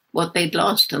what they'd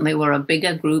lost, and they were a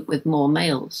bigger group with more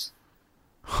males.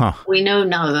 Huh. We know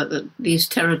now that these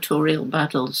territorial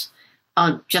battles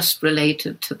aren't just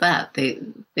related to that.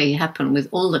 They happen with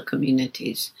all the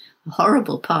communities. The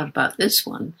horrible part about this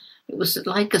one, it was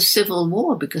like a civil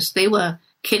war because they were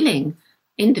killing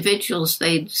individuals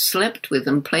they'd slept with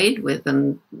and played with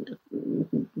and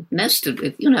nested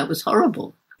with. It was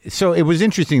horrible. So it was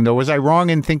interesting, though. Was I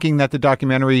wrong in thinking that the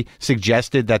documentary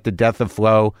suggested that the death of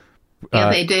Flo?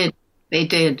 Yeah, they did. They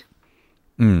did.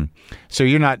 So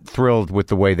you're not thrilled with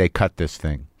the way they cut this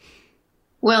thing?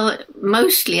 Well,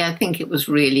 mostly I think it was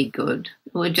really good.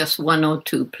 There were just one or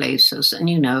two places. And,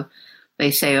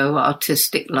 they say,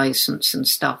 artistic license and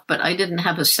stuff. But I didn't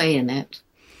have a say in it.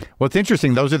 Well, it's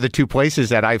interesting. Those are the two places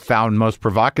that I found most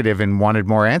provocative and wanted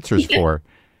more answers for.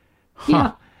 Huh.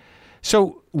 Yeah.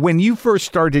 So when you first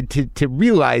started to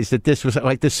realize that this was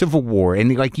like the Civil War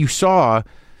and like you saw,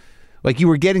 like you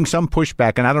were getting some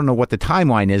pushback, and I don't know what the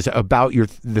timeline is about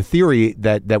the theory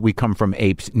that we come from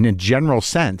apes in a general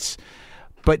sense.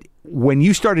 But when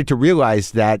you started to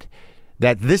realize that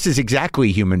this is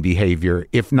exactly human behavior,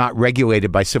 if not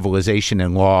regulated by civilization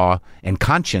and law and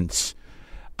conscience,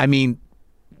 I mean,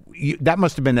 that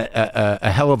must have been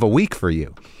a hell of a week for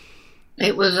you.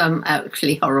 It was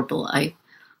actually horrible.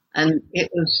 And it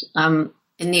was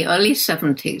in the early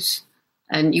 70s,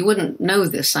 and you wouldn't know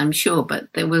this, I'm sure, but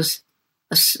there was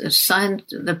a science,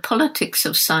 the politics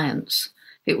of science.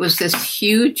 It was this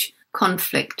huge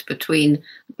conflict between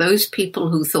those people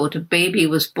who thought a baby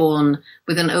was born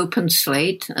with an open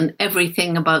slate and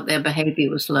everything about their behavior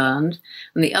was learned,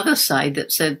 and the other side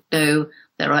that said, no,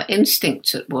 there are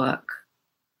instincts at work.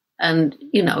 And,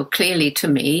 clearly to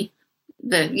me,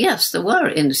 yes, there were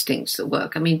instincts at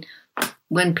work. I mean,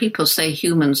 when people say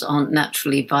humans aren't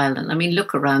naturally violent, I mean,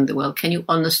 look around the world. Can you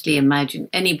honestly imagine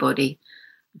anybody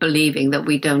believing that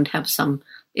we don't have some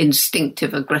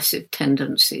instinctive aggressive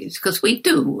tendencies? Because we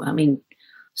do. I mean,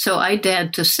 so I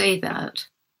dared to say that.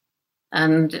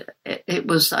 And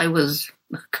I was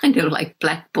kind of like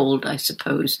blackballed, I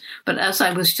suppose. But as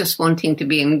I was just wanting to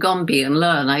be in Gombe and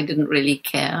learn, I didn't really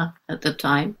care at the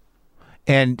time.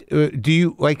 And do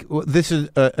you this is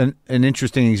an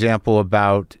interesting example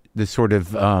about the sort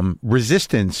of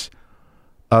resistance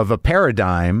of a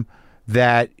paradigm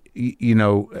that,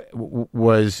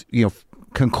 was,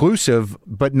 conclusive,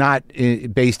 but not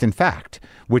based in fact,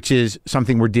 which is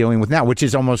something we're dealing with now, which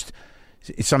is almost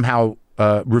somehow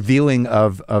revealing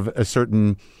of a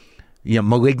certain,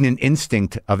 malignant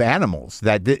instinct of animals,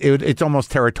 that it's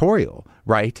almost territorial,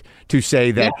 right? To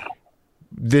say that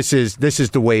this is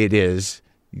the way it is,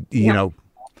 you know.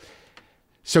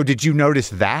 So did you notice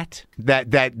that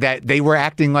they were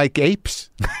acting like apes?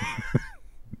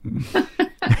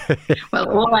 Well,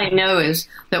 all I know is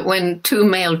that when two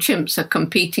male chimps are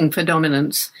competing for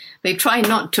dominance, they try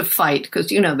not to fight because,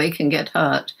 they can get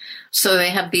hurt. So they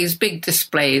have these big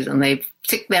displays and they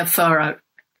stick their fur out.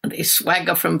 They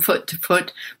swagger from foot to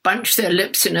foot, bunch their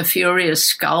lips in a furious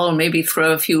scowl, maybe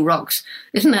throw a few rocks.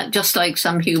 Isn't that just like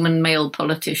some human male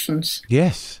politicians?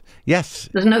 Yes.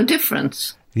 There's no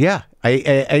difference. Yeah.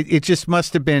 It just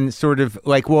must have been sort of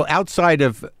like, well, outside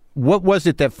of, what was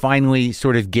it that finally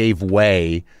sort of gave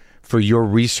way for your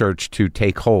research to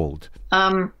take hold?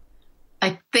 I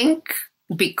think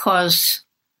because,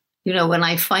 when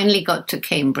I finally got to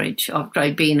Cambridge, after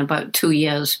I'd been about 2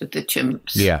 years with the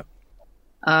chimps,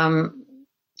 I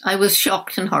was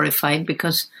shocked and horrified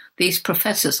because these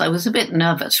professors, I was a bit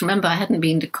nervous. Remember, I hadn't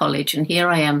been to college, and here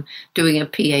I am doing a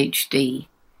PhD.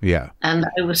 Yeah. And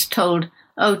I was told,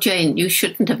 oh, Jane, you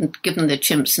shouldn't have given the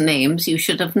chimps names. You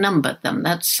should have numbered them.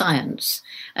 That's science.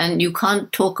 And you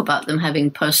can't talk about them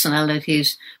having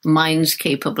personalities, minds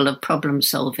capable of problem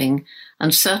solving,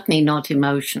 and certainly not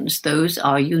emotions. Those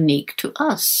are unique to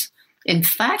us. In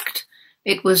fact,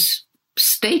 it was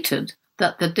stated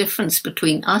that the difference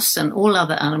between us and all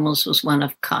other animals was one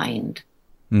of kind.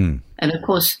 And of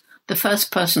course, the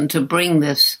first person to bring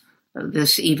this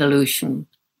evolution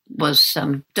was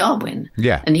Darwin.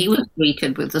 Yeah. And he was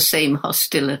greeted with the same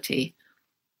hostility.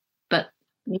 But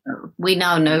we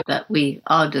now know that we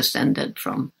are descended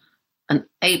from an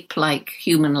ape-like,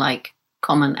 human-like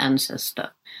common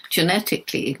ancestor.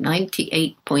 Genetically,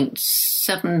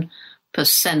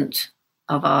 98.7%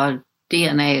 of our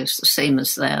DNA is the same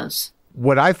as theirs.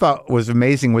 What I thought was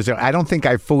amazing was I don't think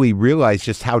I fully realized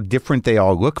just how different they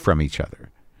all look from each other.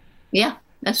 Yeah.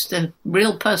 That's the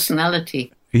real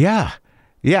personality. Yeah.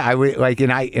 Yeah,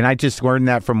 I just learned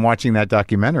that from watching that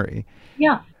documentary.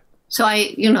 Yeah. So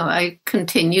I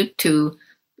continued to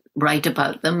write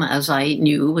about them as I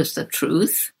knew was the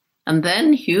truth. And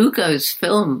then Hugo's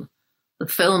film, the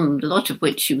film, a lot of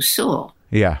which you saw,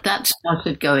 Yeah. that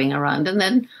started going around. And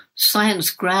then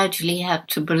science gradually had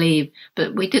to believe,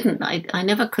 but we didn't, I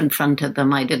never confronted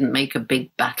them. I didn't make a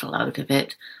big battle out of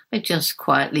it. I just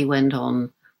quietly went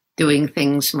on doing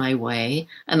things my way.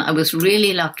 And I was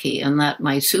really lucky in that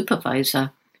my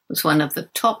supervisor was one of the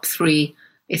top 3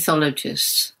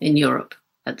 ethologists in Europe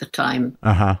at the time.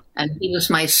 Uh-huh. And he was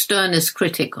my sternest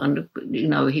critic on,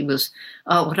 he was,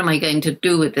 oh, what am I going to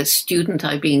do with this student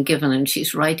I've been given? And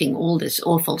she's writing all this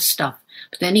awful stuff.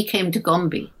 But then he came to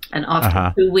Gombe. And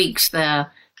after 2 weeks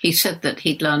there, he said that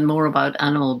he'd learned more about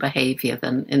animal behavior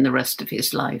than in the rest of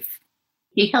his life.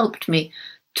 He helped me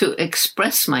to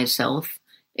express myself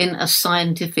in a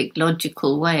scientific,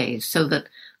 logical way so that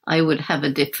I would have a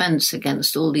defense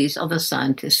against all these other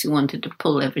scientists who wanted to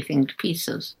pull everything to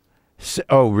pieces.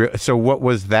 So what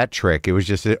was that trick? It was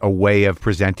just a way of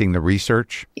presenting the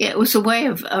research? Yeah, it was a way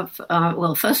of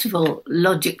well, first of all,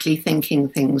 logically thinking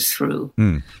things through.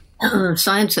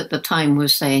 Science at the time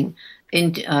was saying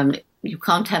you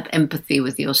can't have empathy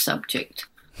with your subject.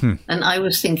 And I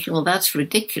was thinking, well, that's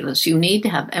ridiculous. You need to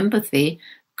have empathy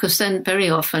because then very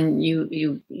often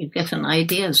you get an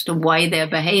idea as to why they're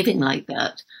behaving like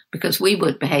that, because we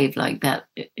would behave like that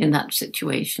in that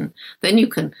situation. Then you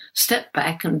can step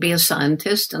back and be a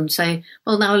scientist and say,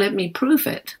 well, now let me prove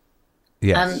it.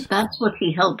 Yes. And that's what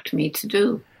he helped me to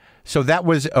do. So that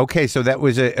was, okay, so that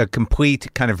was a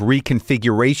complete kind of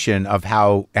reconfiguration of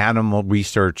how animal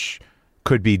research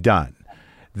could be done,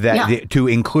 to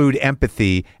include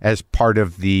empathy as part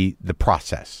of the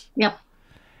process. Yep.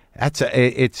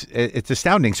 It's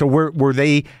astounding. So were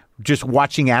they just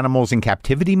watching animals in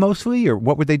captivity mostly, or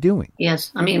what were they doing?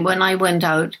 Yes. I mean, when I went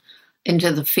out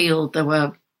into the field, there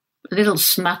were a little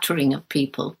smattering of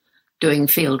people doing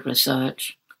field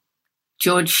research.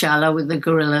 George Schaller with the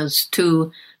gorillas,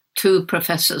 two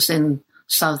professors in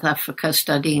South Africa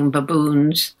studying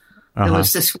baboons. There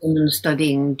was this woman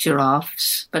studying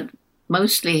giraffes, but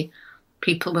mostly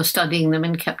people were studying them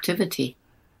in captivity.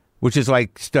 Which is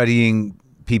like studying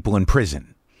people in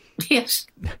prison. Yes.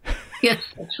 Yes,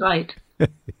 that's right.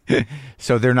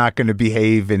 So they're not going to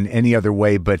behave in any other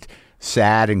way but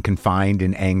sad and confined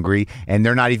and angry, and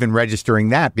they're not even registering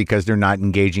that because they're not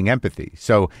engaging empathy.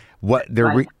 So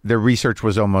their research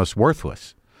was almost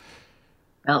worthless.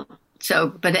 Well,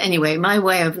 but anyway, my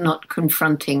way of not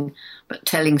confronting but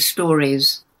telling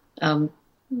stories,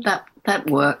 that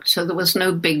worked. So there was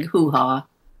no big hoo-ha.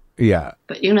 Yeah.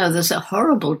 But, there's a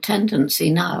horrible tendency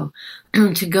now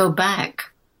to go back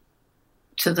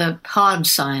to the hard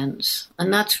science,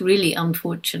 and that's really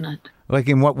unfortunate. Like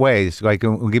in what ways? Like,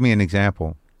 give me an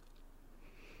example.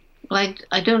 Well,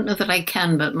 I don't know that I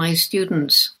can, but my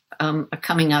students are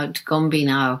coming out to Gombe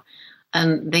now,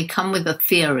 and they come with a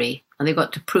theory, and they've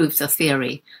got to prove the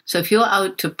theory. So if you're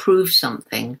out to prove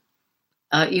something,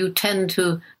 you tend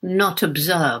to not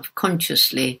observe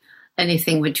consciously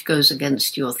anything which goes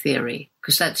against your theory,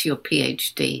 because that's your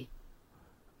PhD.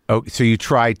 Oh, so you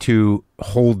try to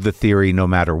hold the theory no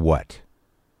matter what?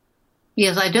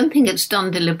 Yes, I don't think it's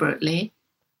done deliberately,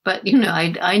 but,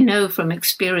 I know from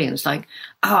experience, like,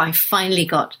 I finally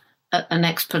got an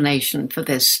explanation for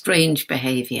this strange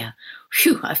behavior.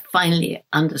 Phew, I finally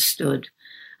understood.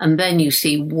 And then you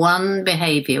see one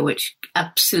behavior which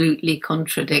absolutely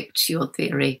contradicts your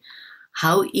theory.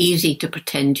 How easy to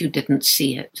pretend you didn't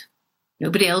see it.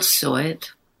 Nobody else saw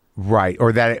it. Right,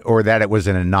 or that it was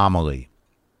an anomaly.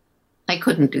 I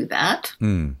couldn't do that.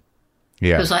 Yeah.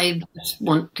 Because I just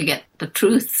want to get the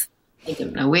truth. I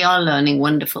don't know. We are learning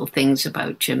wonderful things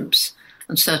about chimps.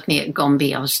 And certainly at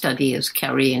Gombe, our study is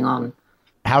carrying on.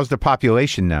 How's the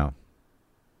population now?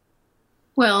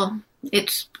 Well,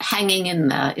 it's hanging in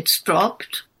there. It's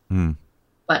dropped.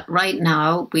 But right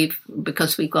now,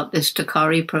 because we've got this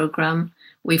Takari program,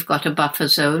 we've got a buffer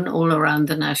zone all around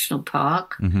the national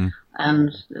park.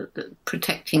 And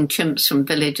protecting chimps from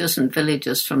villagers and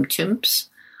villagers from chimps.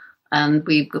 And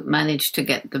we've managed to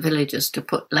get the villagers to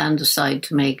put land aside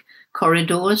to make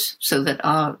corridors so that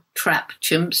our trap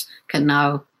chimps can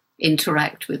now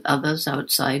interact with others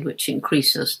outside, which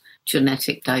increases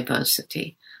genetic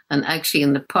diversity. And actually,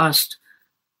 in the past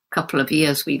couple of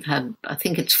years, we've had, I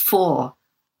think it's 4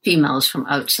 females from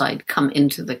outside come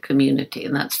into the community.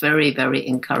 And that's very, very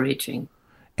encouraging.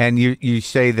 And you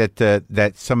say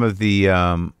that some of the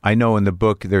I know in the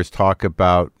book there's talk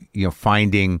about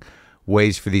finding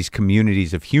ways for these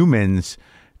communities of humans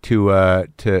to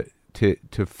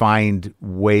to find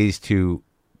ways to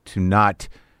not,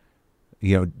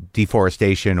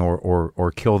 deforestation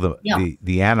or kill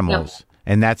the animals.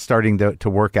 And that's starting to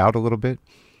work out a little bit?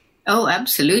 Oh,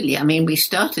 absolutely. I mean, we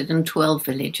started in 12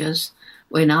 villages.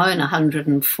 We're now in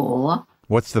 104.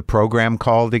 What's the program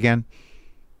called again?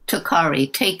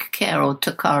 Takari, Take Care, or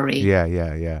Takari.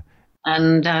 Yeah.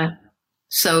 And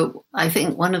so I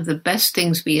think one of the best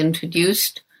things we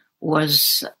introduced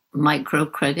was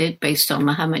microcredit based on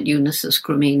Muhammad Yunus's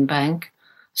Grameen Bank,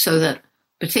 so that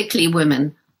particularly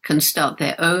women can start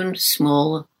their own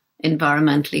small,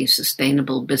 environmentally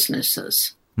sustainable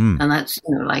businesses. And that's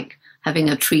like having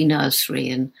a tree nursery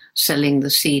and selling the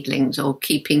seedlings, or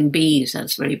keeping bees.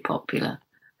 That's very popular.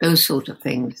 Those sort of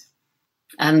things.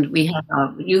 And we have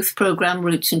our youth program,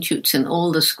 Roots and Shoots, in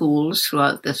all the schools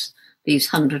throughout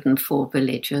these 104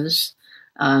 villages.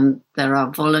 There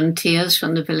are volunteers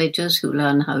from the villages who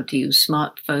learn how to use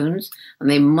smartphones, and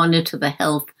they monitor the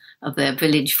health of their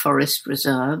village forest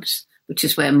reserves, which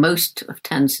is where most of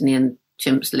Tanzanian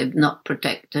chimps live, not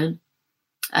protected.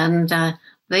 And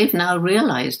they've now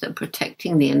realized that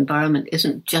protecting the environment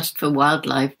isn't just for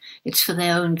wildlife, it's for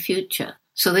their own future.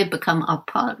 So they've become our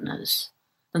partners.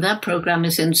 And that program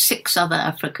is in 6 other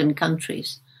African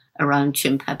countries around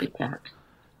chimp habitat.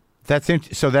 That's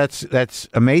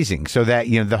amazing. So that,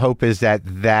 the hope is that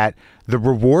the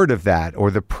reward of that,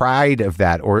 or the pride of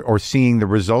that, or seeing the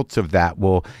results of that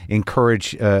will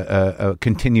encourage a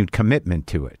continued commitment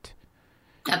to it.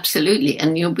 Absolutely.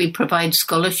 And we provide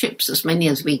scholarships, as many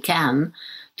as we can,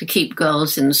 to keep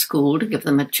girls in school, to give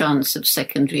them a chance of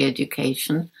secondary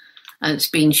education. And it's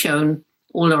been shown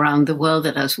all around the world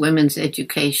that as women's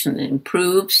education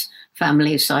improves,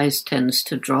 family size tends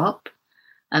to drop.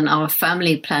 And our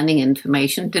family planning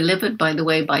information, delivered, by the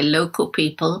way, by local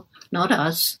people, not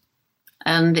us.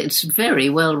 And it's very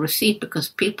well received because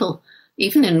people,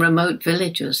 even in remote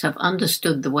villages, have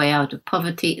understood the way out of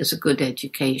poverty is a good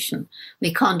education.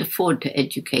 They can't afford to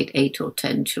educate 8 or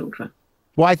 10 children.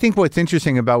 Well, I think what's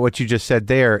interesting about what you just said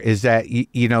there is that,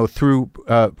 through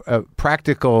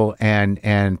practical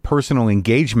and personal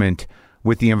engagement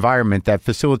with the environment that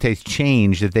facilitates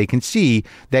change, that they can see,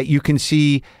 that you can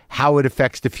see how it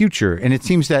affects the future. And it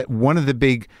seems that one of the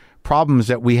big problems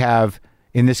that we have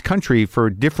in this country for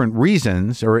different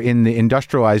reasons, or in the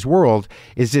industrialized world,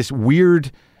 is this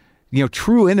weird,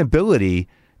 true inability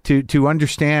to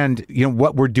understand,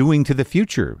 what we're doing to the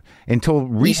future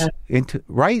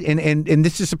right. And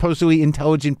this is supposedly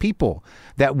intelligent people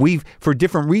that for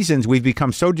different reasons, we've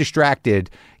become so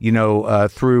distracted,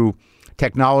 through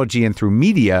technology and through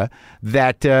media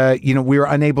that, a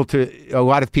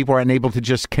lot of people are unable to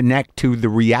just connect to the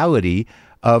reality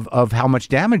of how much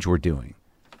damage we're doing.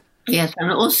 Yes.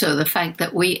 And also the fact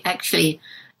that we actually,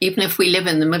 even if we live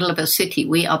in the middle of a city,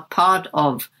 we are part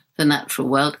of the natural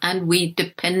world and we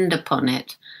depend upon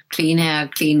it. Clean air,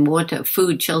 clean water,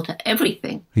 food, shelter,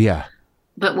 everything. Yeah.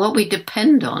 But what we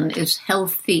depend on is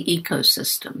healthy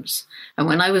ecosystems. And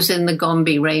when I was in the Gombe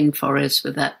rainforest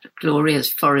with that glorious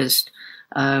forest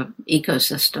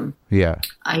ecosystem,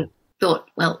 I thought,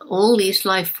 well, all these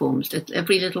life forms,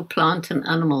 every little plant and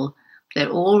animal, they're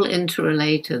all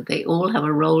interrelated. They all have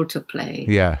a role to play.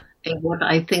 Yeah. In what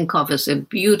I think of as a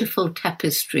beautiful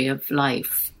tapestry of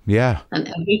life. Yeah. And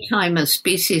every time a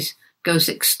species goes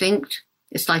extinct,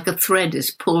 it's like a thread is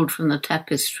pulled from the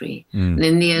tapestry. And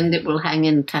in the end, it will hang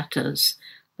in tatters.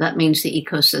 That means the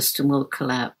ecosystem will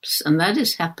collapse. And that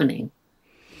is happening.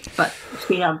 But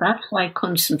see, that's why I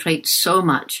concentrate so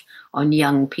much on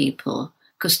young people,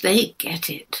 because they get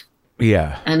it.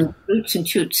 Yeah. And Roots and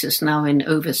Shoots is now in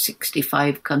over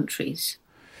 65 countries.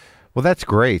 Well, that's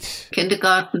great.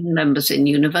 Kindergarten members in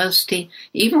university.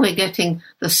 Even we're getting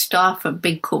the staff of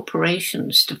big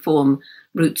corporations to form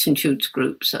Roots and Shoots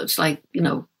groups. So it's like,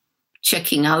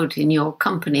 checking out in your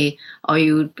company, are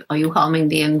you harming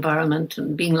the environment,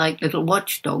 and being like little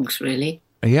watchdogs, really.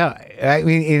 Yeah. I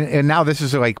mean, and now this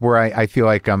is like where I feel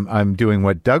like I'm doing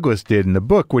what Douglas did in the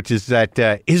book, which is that,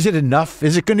 is it enough?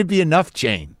 Is it going to be enough,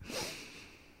 Jane?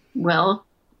 Well,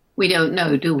 we don't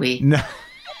know, do we? No.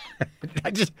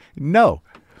 No.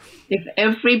 If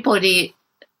everybody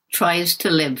tries to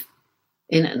live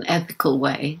in an ethical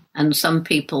way, and some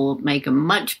people make a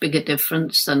much bigger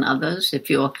difference than others, if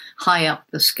you're high up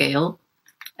the scale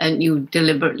and you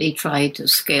deliberately try to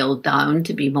scale down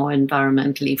to be more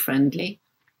environmentally friendly,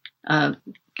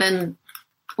 then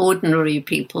ordinary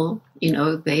people,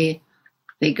 they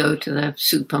go to the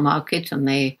supermarket and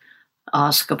they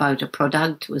ask about a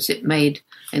product. Was it made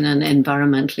in an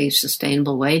environmentally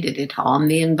sustainable way? Did it harm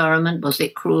the environment? Was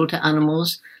it cruel to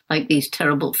animals, like these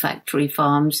terrible factory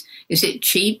farms? Is it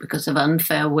cheap because of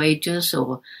unfair wages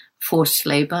or forced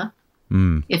labor?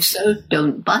 If so,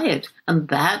 don't buy it. And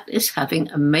that is having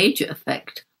a major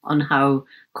effect on how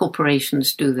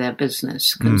corporations do their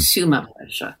business, consumer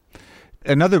pressure.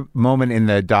 Another moment in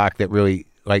the doc that really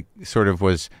sort of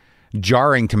was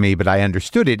jarring to me, but I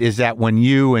understood it, is that when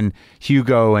you and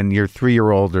Hugo and your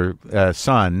 3-year-old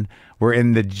son were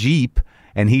in the Jeep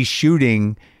and he's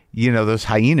shooting, those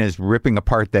hyenas ripping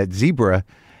apart that zebra.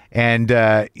 And,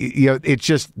 it's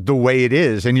just the way it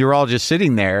is. And you're all just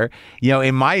sitting there,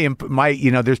 in my,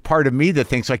 there's part of me that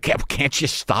thinks can't you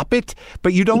stop it?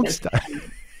 But you don't stop.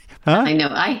 Huh? I know.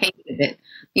 I hated it.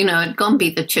 I'd gone be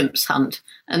the chimps hunt.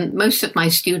 And most of my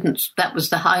students, that was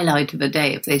the highlight of a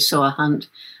day if they saw a hunt.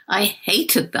 I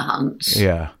hated the hunts.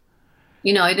 Yeah.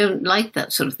 I don't like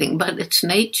that sort of thing, but it's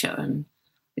nature. And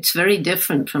it's very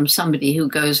different from somebody who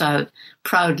goes out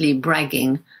proudly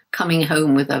bragging, coming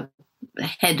home with the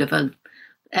head of an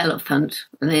elephant,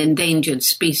 an endangered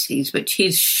species, which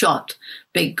he's shot.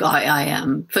 Big guy I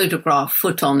am. Photograph,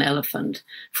 foot on elephant,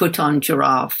 foot on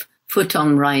giraffe, foot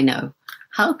on rhino.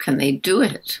 How can they do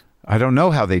it? I don't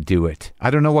know how they do it.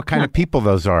 I don't know what kind of people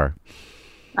those are.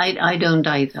 I don't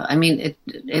either. I mean,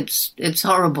 it's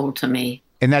horrible to me.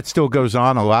 And that still goes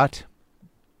on a lot?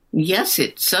 Yes,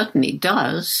 it certainly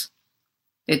does.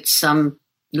 It's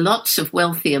lots of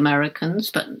wealthy Americans,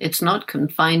 but it's not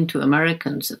confined to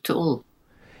Americans at all.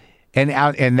 And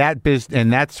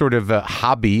that sort of a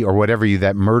hobby or whatever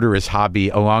that murderous hobby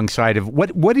alongside of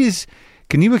what is?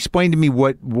 Can you explain to me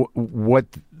what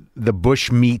the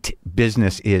bushmeat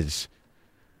business is?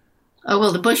 Oh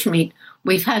well, the bushmeat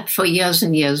we've had for years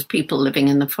and years. People living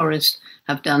in the forest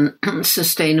have done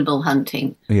sustainable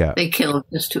hunting. Yeah, they kill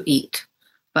just to eat,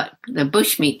 but the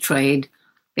bushmeat trade.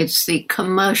 It's the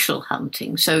commercial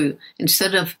hunting. So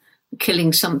instead of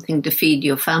killing something to feed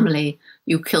your family,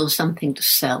 you kill something to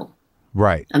sell.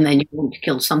 Right. And then you want to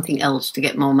kill something else to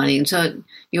get more money. And so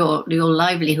your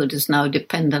livelihood is now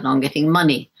dependent on getting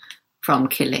money from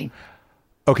killing.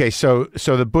 Okay, so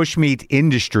the bushmeat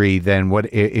industry, then,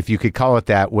 what if you could call it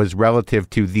that, was relative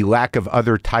to the lack of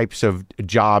other types of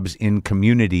jobs in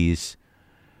communities.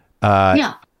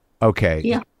 Yeah. Okay.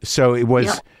 Yeah. So it was.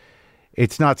 Yeah.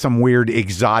 It's not some weird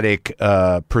exotic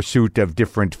pursuit of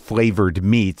different flavored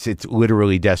meats. It's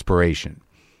literally desperation.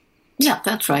 Yeah,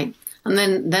 that's right. And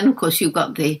then of course you've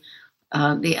got the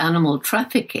animal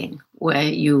trafficking, where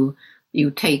you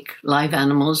take live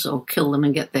animals or kill them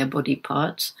and get their body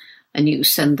parts, and you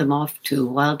send them off to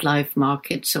wildlife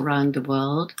markets around the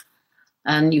world,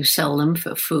 and you sell them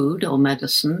for food or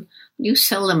medicine. You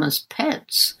sell them as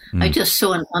pets. I just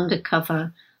saw an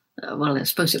undercover. Well, I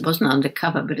suppose it wasn't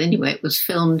undercover, but anyway, it was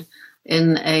filmed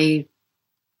in a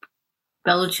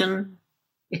Belgian,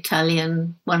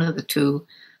 Italian, one of the two.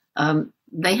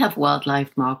 They have wildlife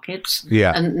markets.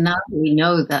 Yeah. And now we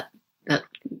know that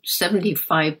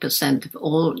 75% of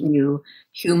all new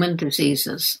human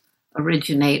diseases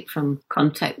originate from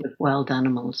contact with wild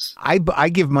animals. I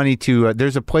give money to,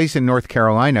 there's a place in North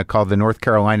Carolina called the North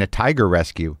Carolina Tiger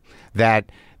Rescue that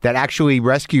actually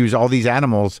rescues all these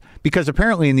animals, because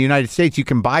apparently in the United States you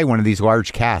can buy one of these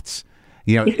large cats.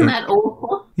 Isn't that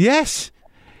awful? Yes.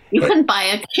 You can buy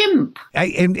a chimp.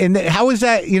 And how is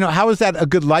that, how is that a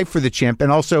good life for the chimp? And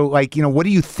also, what are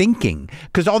you thinking?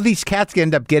 Because all these cats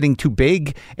end up getting too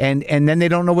big and then they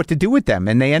don't know what to do with them.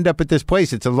 And they end up at this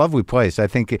place. It's a lovely place. I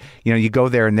think, you go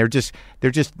there and they're just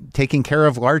taking care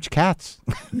of large cats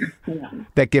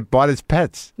that get bought as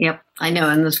pets. Yep, I know.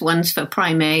 And there's ones for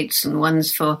primates and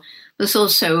there's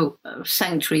also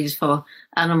sanctuaries for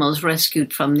animals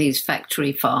rescued from these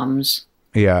factory farms.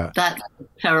 Yeah. That's a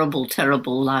terrible,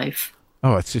 terrible life.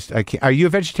 Oh, it's just, I can't. Are you a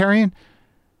vegetarian?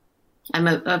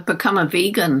 I've become a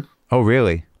vegan. Oh,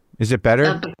 really? Is it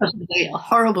better? Because of the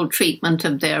horrible treatment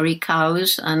of dairy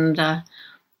cows and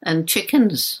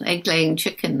chickens, egg-laying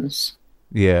chickens.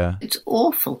 Yeah. It's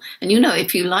awful. And,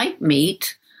 if you like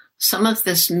meat, some of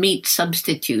this meat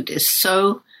substitute is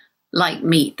so like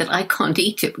meat that I can't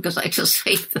eat it because I just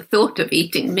hate the thought of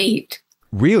eating meat.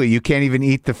 Really? You can't even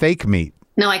eat the fake meat?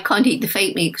 No, I can't eat the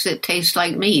fake meat because it tastes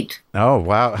like meat. Oh,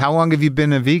 wow. How long have you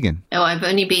been a vegan? Oh, I've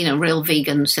only been a real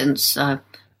vegan since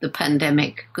the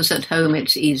pandemic, because at home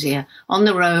it's easier. On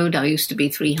the road, I used to be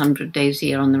 300 days a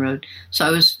year on the road. So I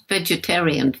was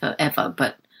vegetarian forever,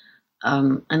 but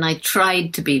and I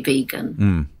tried to be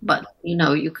vegan. But,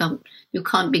 you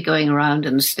can't be going around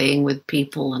and staying with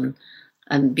people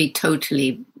and be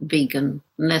totally vegan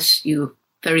unless you're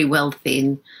very wealthy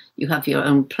and you have your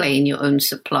own plane, your own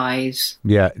supplies.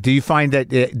 Yeah. Do you find that,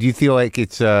 do you feel like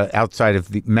it's outside of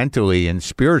the mentally and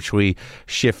spiritually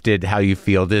shifted how you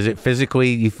feel? Does it physically,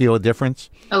 you feel a difference?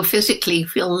 Oh, physically you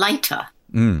feel lighter.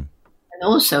 And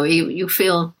also you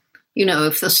feel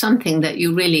if there's something that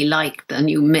you really liked and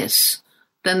you miss,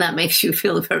 then that makes you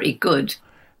feel very good.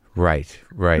 Right.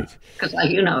 Because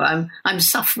I'm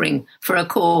suffering for a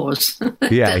cause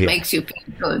that makes you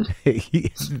feel good.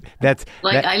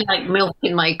 I like milk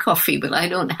in my coffee, but I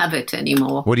don't have it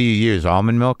anymore. What do you use?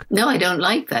 Almond milk? No, I don't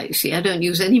like that. You see, I don't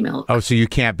use any milk. Oh, so you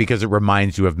can't because it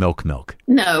reminds you of milk.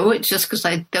 No, it's just because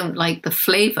I don't like the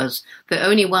flavors. The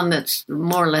only one that's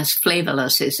more or less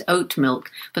flavorless is oat milk,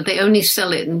 but they only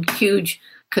sell it in huge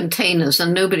containers,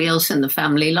 and nobody else in the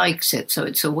family likes it, so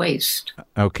it's a waste.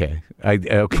 Okay.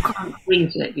 You can't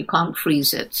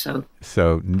freeze it. So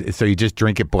you just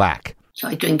drink it black. So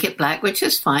I drink it black, which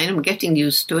is fine. I'm getting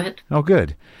used to it. Oh,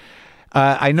 good.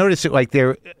 I noticed it like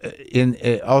there in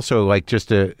also like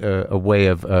just a way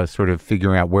of sort of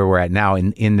figuring out where we're at now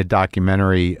in the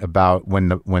documentary about when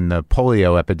the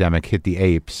polio epidemic hit the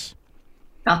apes.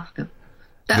 Oh,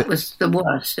 that was the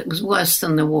worst. It was worse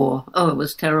than the war. Oh, it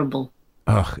was terrible.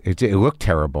 Oh, it looked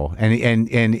terrible, and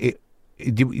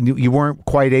you weren't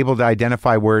quite able to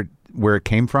identify where it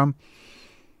came from.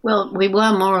 Well, we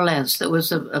were more or less. There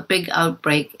was a big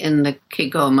outbreak in the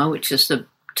Kigoma, which is the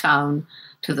town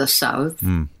to the south,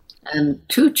 and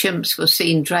 2 chimps were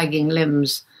seen dragging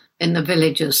limbs in the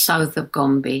villages south of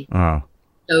Gombe. Oh.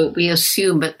 So we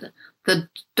assume, but the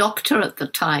doctor at the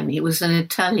time, he was an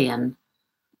Italian.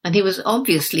 And he was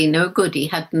obviously no good. He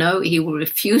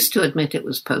refused to admit it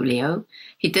was polio.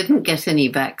 He didn't get any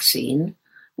vaccine.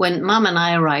 When Mum and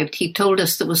I arrived, he told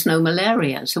us there was no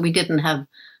malaria, so we didn't have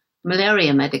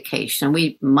malaria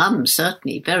medication. Mum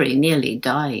certainly very nearly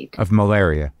died. Of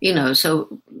malaria.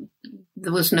 So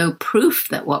there was no proof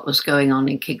that what was going on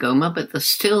in Kigoma, but there's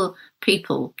still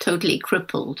people totally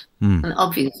crippled. And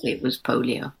obviously it was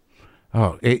polio.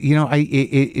 Oh,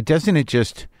 it doesn't it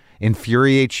just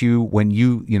infuriates you when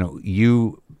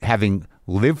you having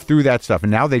lived through that stuff,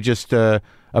 and now they just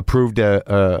approved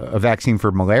a vaccine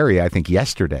for malaria, I think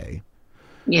yesterday.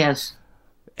 Yes.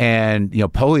 And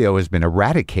polio has been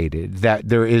eradicated. That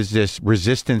there is this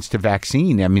resistance to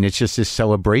vaccine. I mean, it's just this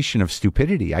celebration of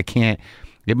stupidity.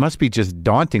 It must be just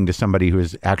daunting to somebody who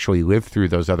has actually lived through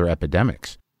those other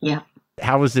epidemics. Yeah.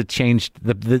 How has it changed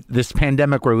this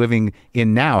pandemic we're living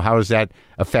in now? How has that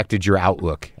affected your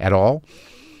outlook at all?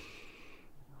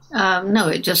 No,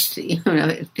 it just,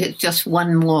 it's just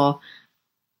one more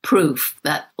proof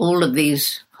that all of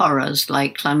these horrors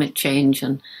like climate change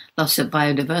and loss of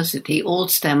biodiversity all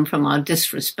stem from our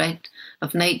disrespect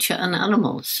of nature and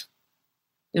animals.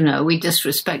 We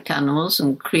disrespect animals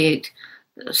and create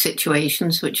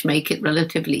situations which make it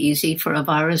relatively easy for a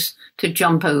virus to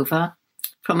jump over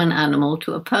from an animal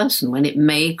to a person when it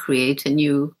may create a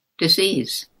new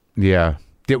disease. Yeah.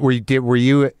 Were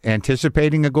you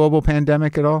anticipating a global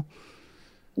pandemic at all?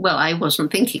 Well, I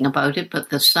wasn't thinking about it, but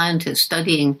the scientists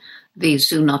studying these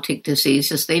zoonotic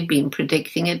diseases, they've been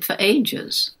predicting it for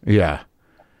ages. Yeah.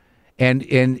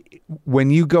 And when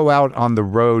you go out on the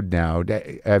road now,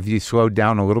 have you slowed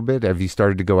down a little bit? Have you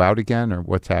started to go out again, or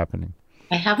what's happening?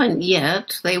 I haven't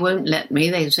yet. They won't let me.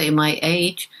 They say my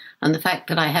age and the fact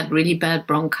that I had really bad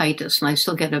bronchitis and I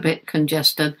still get a bit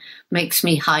congested makes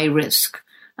me high risk.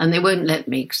 And they won't let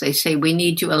me because they say, we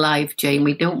need you alive, Jane.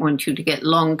 We don't want you to get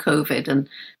long COVID and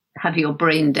have your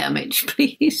brain damaged,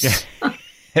 please.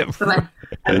 So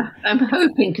I'm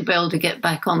hoping to be able to get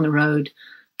back on the road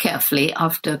carefully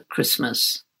after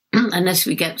Christmas, unless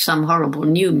we get some horrible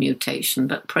new mutation.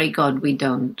 But pray God we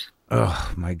don't.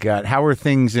 Oh, my God. How are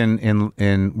things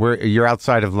in where you're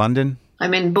outside of London?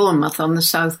 I'm in Bournemouth on the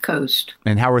south coast.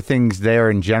 And how are things there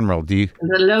in general? The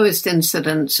lowest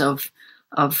incidence of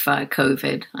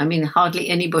COVID. I mean, hardly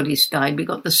anybody's died. We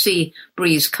got the sea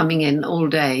breeze coming in all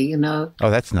day, Oh,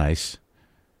 that's nice.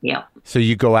 Yeah. So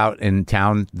you go out in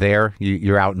town there?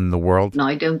 You're out in the world? No,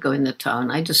 I don't go in the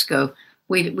town. I just go.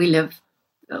 We live.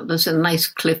 There's a nice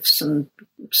cliffs and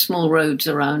small roads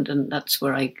around, and that's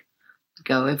where I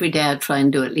go every day. I try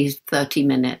and do at least 30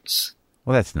 minutes.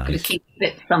 Well, that's nice. To keep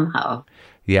fit somehow.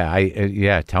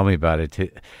 Yeah. Tell me about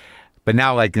it. But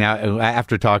now,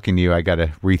 after talking to you, I got to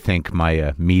rethink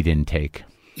my meat intake.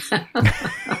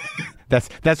 That's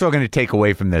what I'm going to take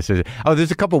away from this.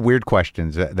 There's a couple weird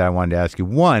questions that I wanted to ask you.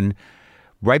 One,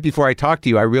 right before I talked to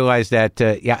you, I realized that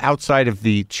outside of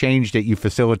the change that you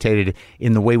facilitated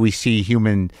in the way we see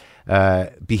human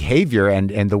behavior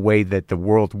and the way that the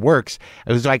world works,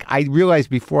 it was like I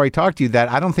realized before I talked to you that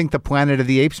I don't think the Planet of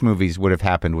the Apes movies would have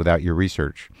happened without your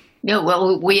research. No,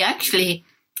 well, we actually...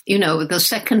 the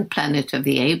second Planet of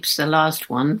the Apes, the last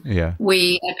one,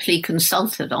 we actually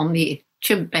consulted on the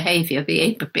chimp behavior, the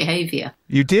ape behavior.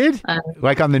 You did?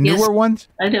 Like on the newer ones?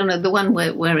 I don't know, the one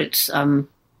where it's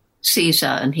Caesar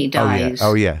and he dies.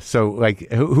 Oh yeah. So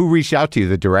like, who reached out to you?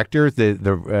 The director?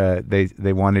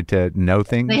 They wanted to know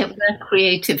things. Their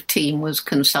creative team was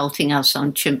consulting us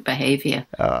on chimp behavior.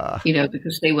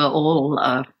 Because they were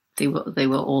all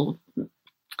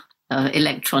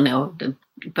electronic or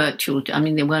virtual. I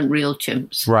mean, they weren't real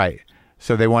chimps. Right.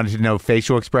 So they wanted to know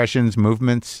facial expressions,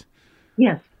 movements.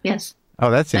 Yes.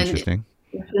 Oh, that's interesting.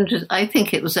 I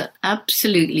think it was an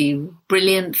absolutely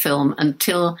brilliant film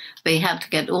until they had to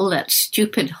get all that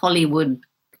stupid Hollywood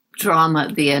drama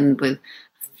at the end with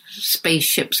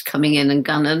spaceships coming in and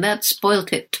that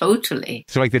spoilt it totally.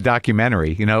 So like the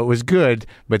documentary, it was good,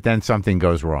 but then something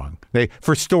goes wrong.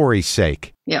 For story's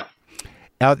sake. Yeah.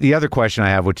 The other question I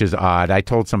have, which is odd, I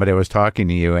told somebody I was talking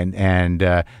to you, and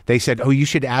they said, "Oh, you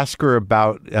should ask her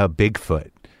about Bigfoot,"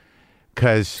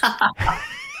 because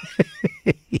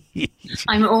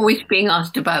I'm always being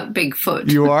asked about Bigfoot.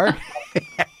 You are?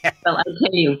 Well, I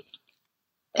tell you,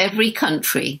 every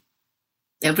country,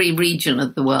 every region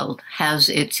of the world has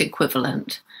its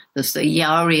equivalent. There's the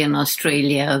Yari in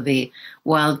Australia, the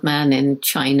wild man in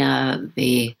China,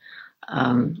 the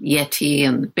Yeti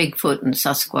and the Bigfoot and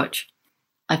Sasquatch.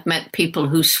 I've met people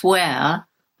who swear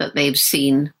that they've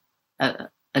seen a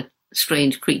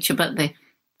strange creature, but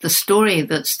the story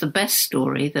that's the best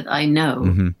story that I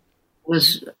know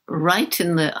was right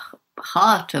in the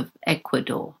heart of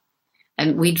Ecuador.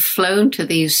 And we'd flown to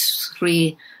these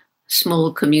 3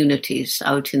 small communities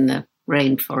out in the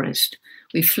rainforest.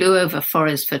 We flew over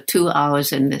forest for 2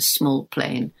 hours in this small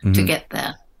plane to get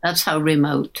there. That's how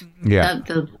remote. Yeah.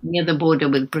 Near the border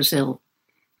with Brazil.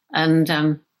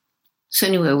 And so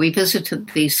anyway, we visited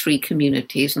these 3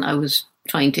 communities, and I was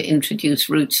trying to introduce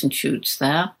Roots and Shoots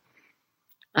there,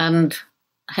 and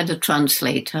had a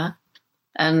translator.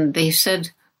 And I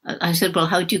said, well,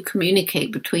 how do you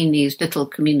communicate between these little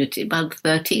communities? About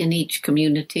 30 in each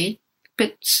community,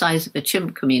 bit size of a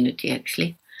chimp community,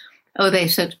 actually. Oh, they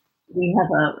said, we have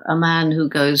a man who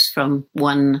goes from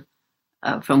one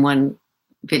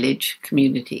village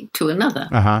community to another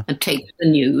and takes the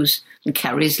news and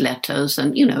carries letters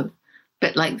and,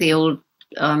 bit like the old,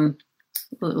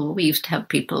 we used to have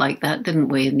people like that, didn't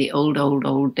we, in the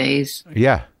old days?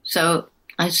 Yeah. So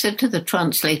I said to the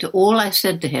translator, all I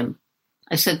said to him,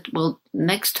 I said, well,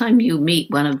 next time you meet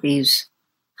one of these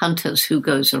hunters who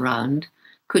goes around,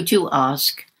 could you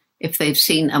ask if they've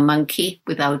seen a monkey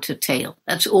without a tail?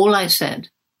 That's all I said.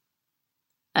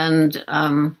 And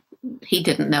he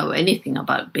didn't know anything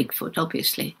about Bigfoot,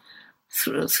 obviously.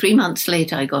 3 months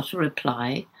later, I got a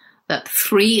reply that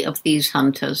 3 of these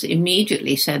hunters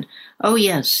immediately said, oh,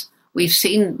 yes, we've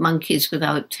seen monkeys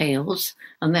without tails,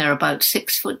 and they're about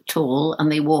 6 foot tall,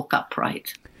 and they walk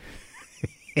upright.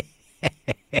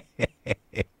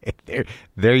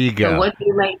 There you go. So what do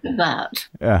you make of that?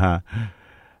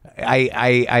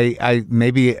 I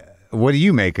maybe. What do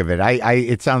you make of it?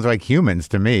 It sounds like humans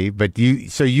to me, but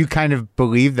you kind of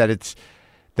believe that it's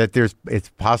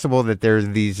possible that there's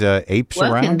these apes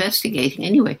around? Investigating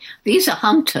anyway. These are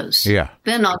hunters. Yeah.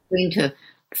 They're not going to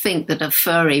think that a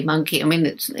furry monkey, I mean,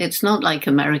 it's not like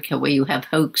America where you have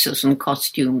hoaxes and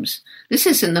costumes. This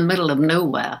is in the middle of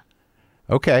nowhere.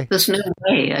 Okay. There's no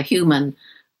way a human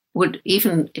would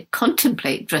even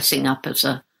contemplate dressing up as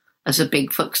a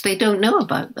Bigfoot because they don't know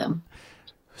about them.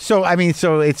 So, I mean,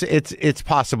 it's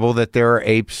possible that there are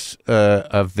apes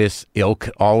of this ilk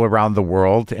all around the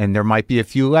world, and there might be a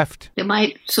few left. They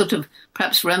might sort of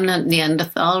perhaps remnant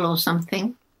Neanderthal or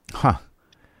something. Huh.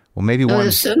 Well, maybe one.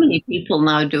 There's so many people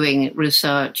now doing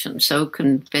research and so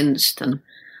convinced, and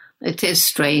it is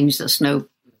strange. There's no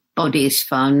bodies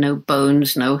found, no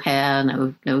bones, no hair,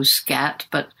 no scat,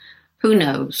 but who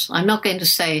knows? I'm not going to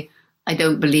say I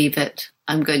don't believe it.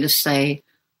 I'm going to say,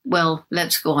 well,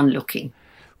 let's go on looking.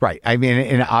 Right. I mean,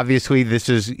 and obviously this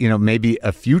is, maybe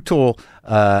a futile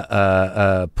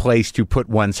place to put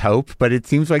one's hope, but it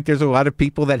seems like there's a lot of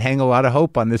people that hang a lot of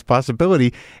hope on this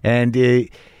possibility. And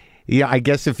I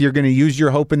guess if you're going to use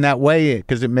your hope in that way,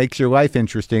 because it makes your life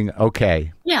interesting,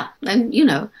 okay. Yeah. And,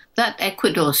 that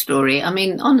Ecuador story, I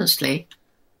mean, honestly,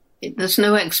 there's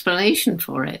no explanation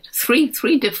for it.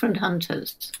 Three different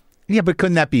hunters. Yeah, but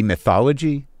couldn't that be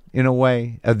mythology? In a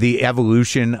way, of the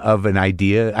evolution of an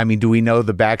idea. I mean, do we know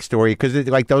the backstory? Because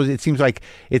it seems like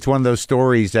it's one of those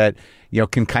stories that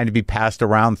can kind of be passed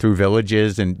around through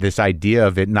villages, and this idea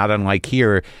of it, not unlike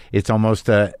here, it's almost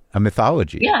a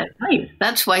mythology. Yeah, right.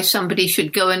 That's why somebody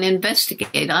should go and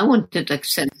investigate. I wanted to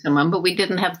send someone, but we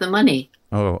didn't have the money.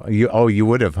 You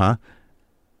would have, huh?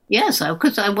 Yes,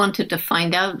 because I wanted to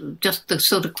find out just the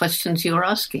sort of questions you're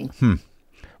asking.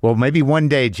 Well, maybe one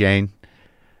day, Jane.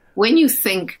 When you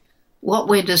think what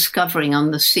we're discovering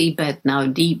on the seabed now,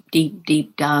 deep, deep,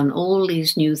 deep down, all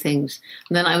these new things.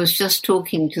 And then I was just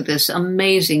talking to this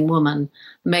amazing woman,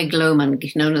 Meg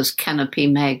Lohman, known as Canopy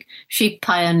Meg. She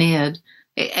pioneered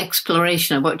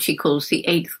exploration of what she calls the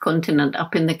eighth continent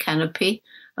up in the canopy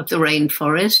of the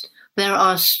rainforest. There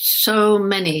are so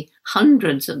many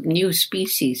hundreds of new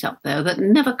species up there that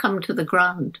never come to the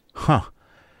ground. Huh.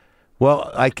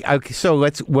 Well,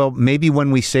 maybe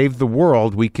when we save the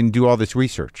world, we can do all this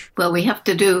research. Well, we have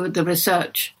to do the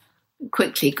research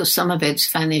quickly because some of it's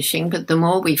vanishing. But the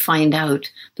more we find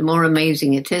out, the more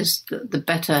amazing it is, the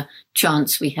better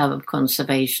chance we have of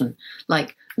conservation.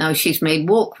 Like now she's made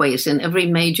walkways in every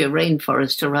major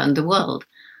rainforest around the world.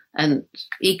 And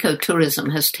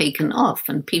ecotourism has taken off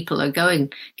and people are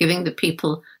going, giving the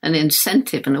people an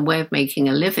incentive and a way of making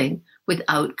a living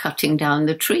without cutting down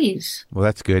the trees. Well,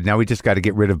 that's good. Now we just got to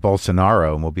get rid of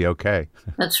Bolsonaro and we'll be okay.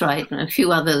 That's right. And a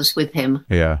few others with him.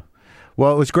 Yeah.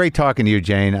 Well, it was great talking to you,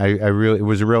 Jane. It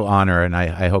was a real honor, and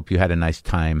I hope you had a nice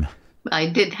time. I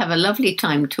did have a lovely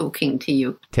time talking to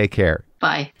you. Take care.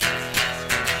 Bye.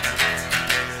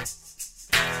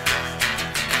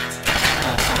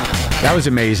 That was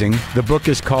amazing. The book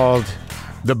is called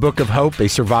The Book of Hope, A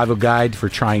Survival Guide for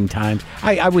Trying Times.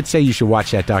 I would say you should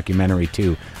watch that documentary,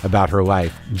 too, about her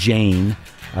life. Jane.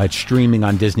 It's streaming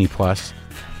on Disney+.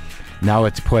 Now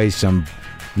let's play some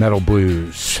metal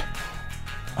blues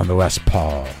on the Les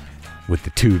Paul with the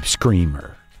Tube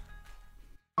Screamer.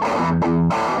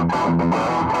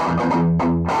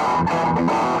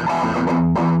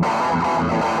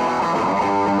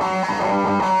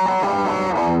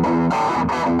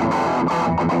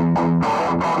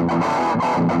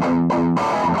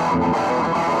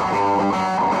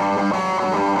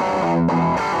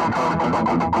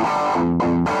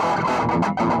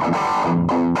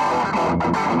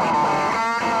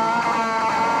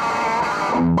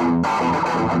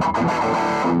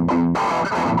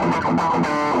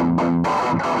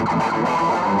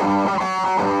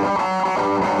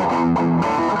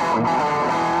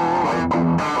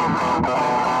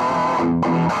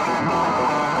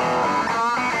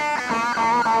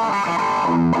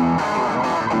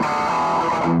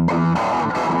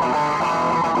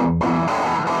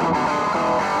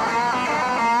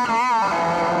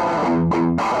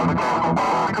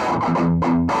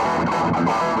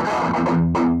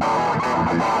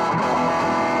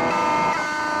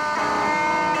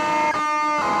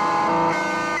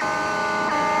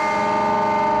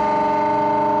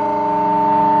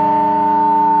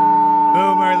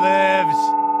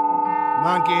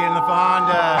 Monkey in the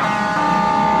Fonda.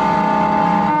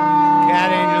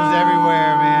 Cat angels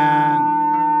everywhere, man.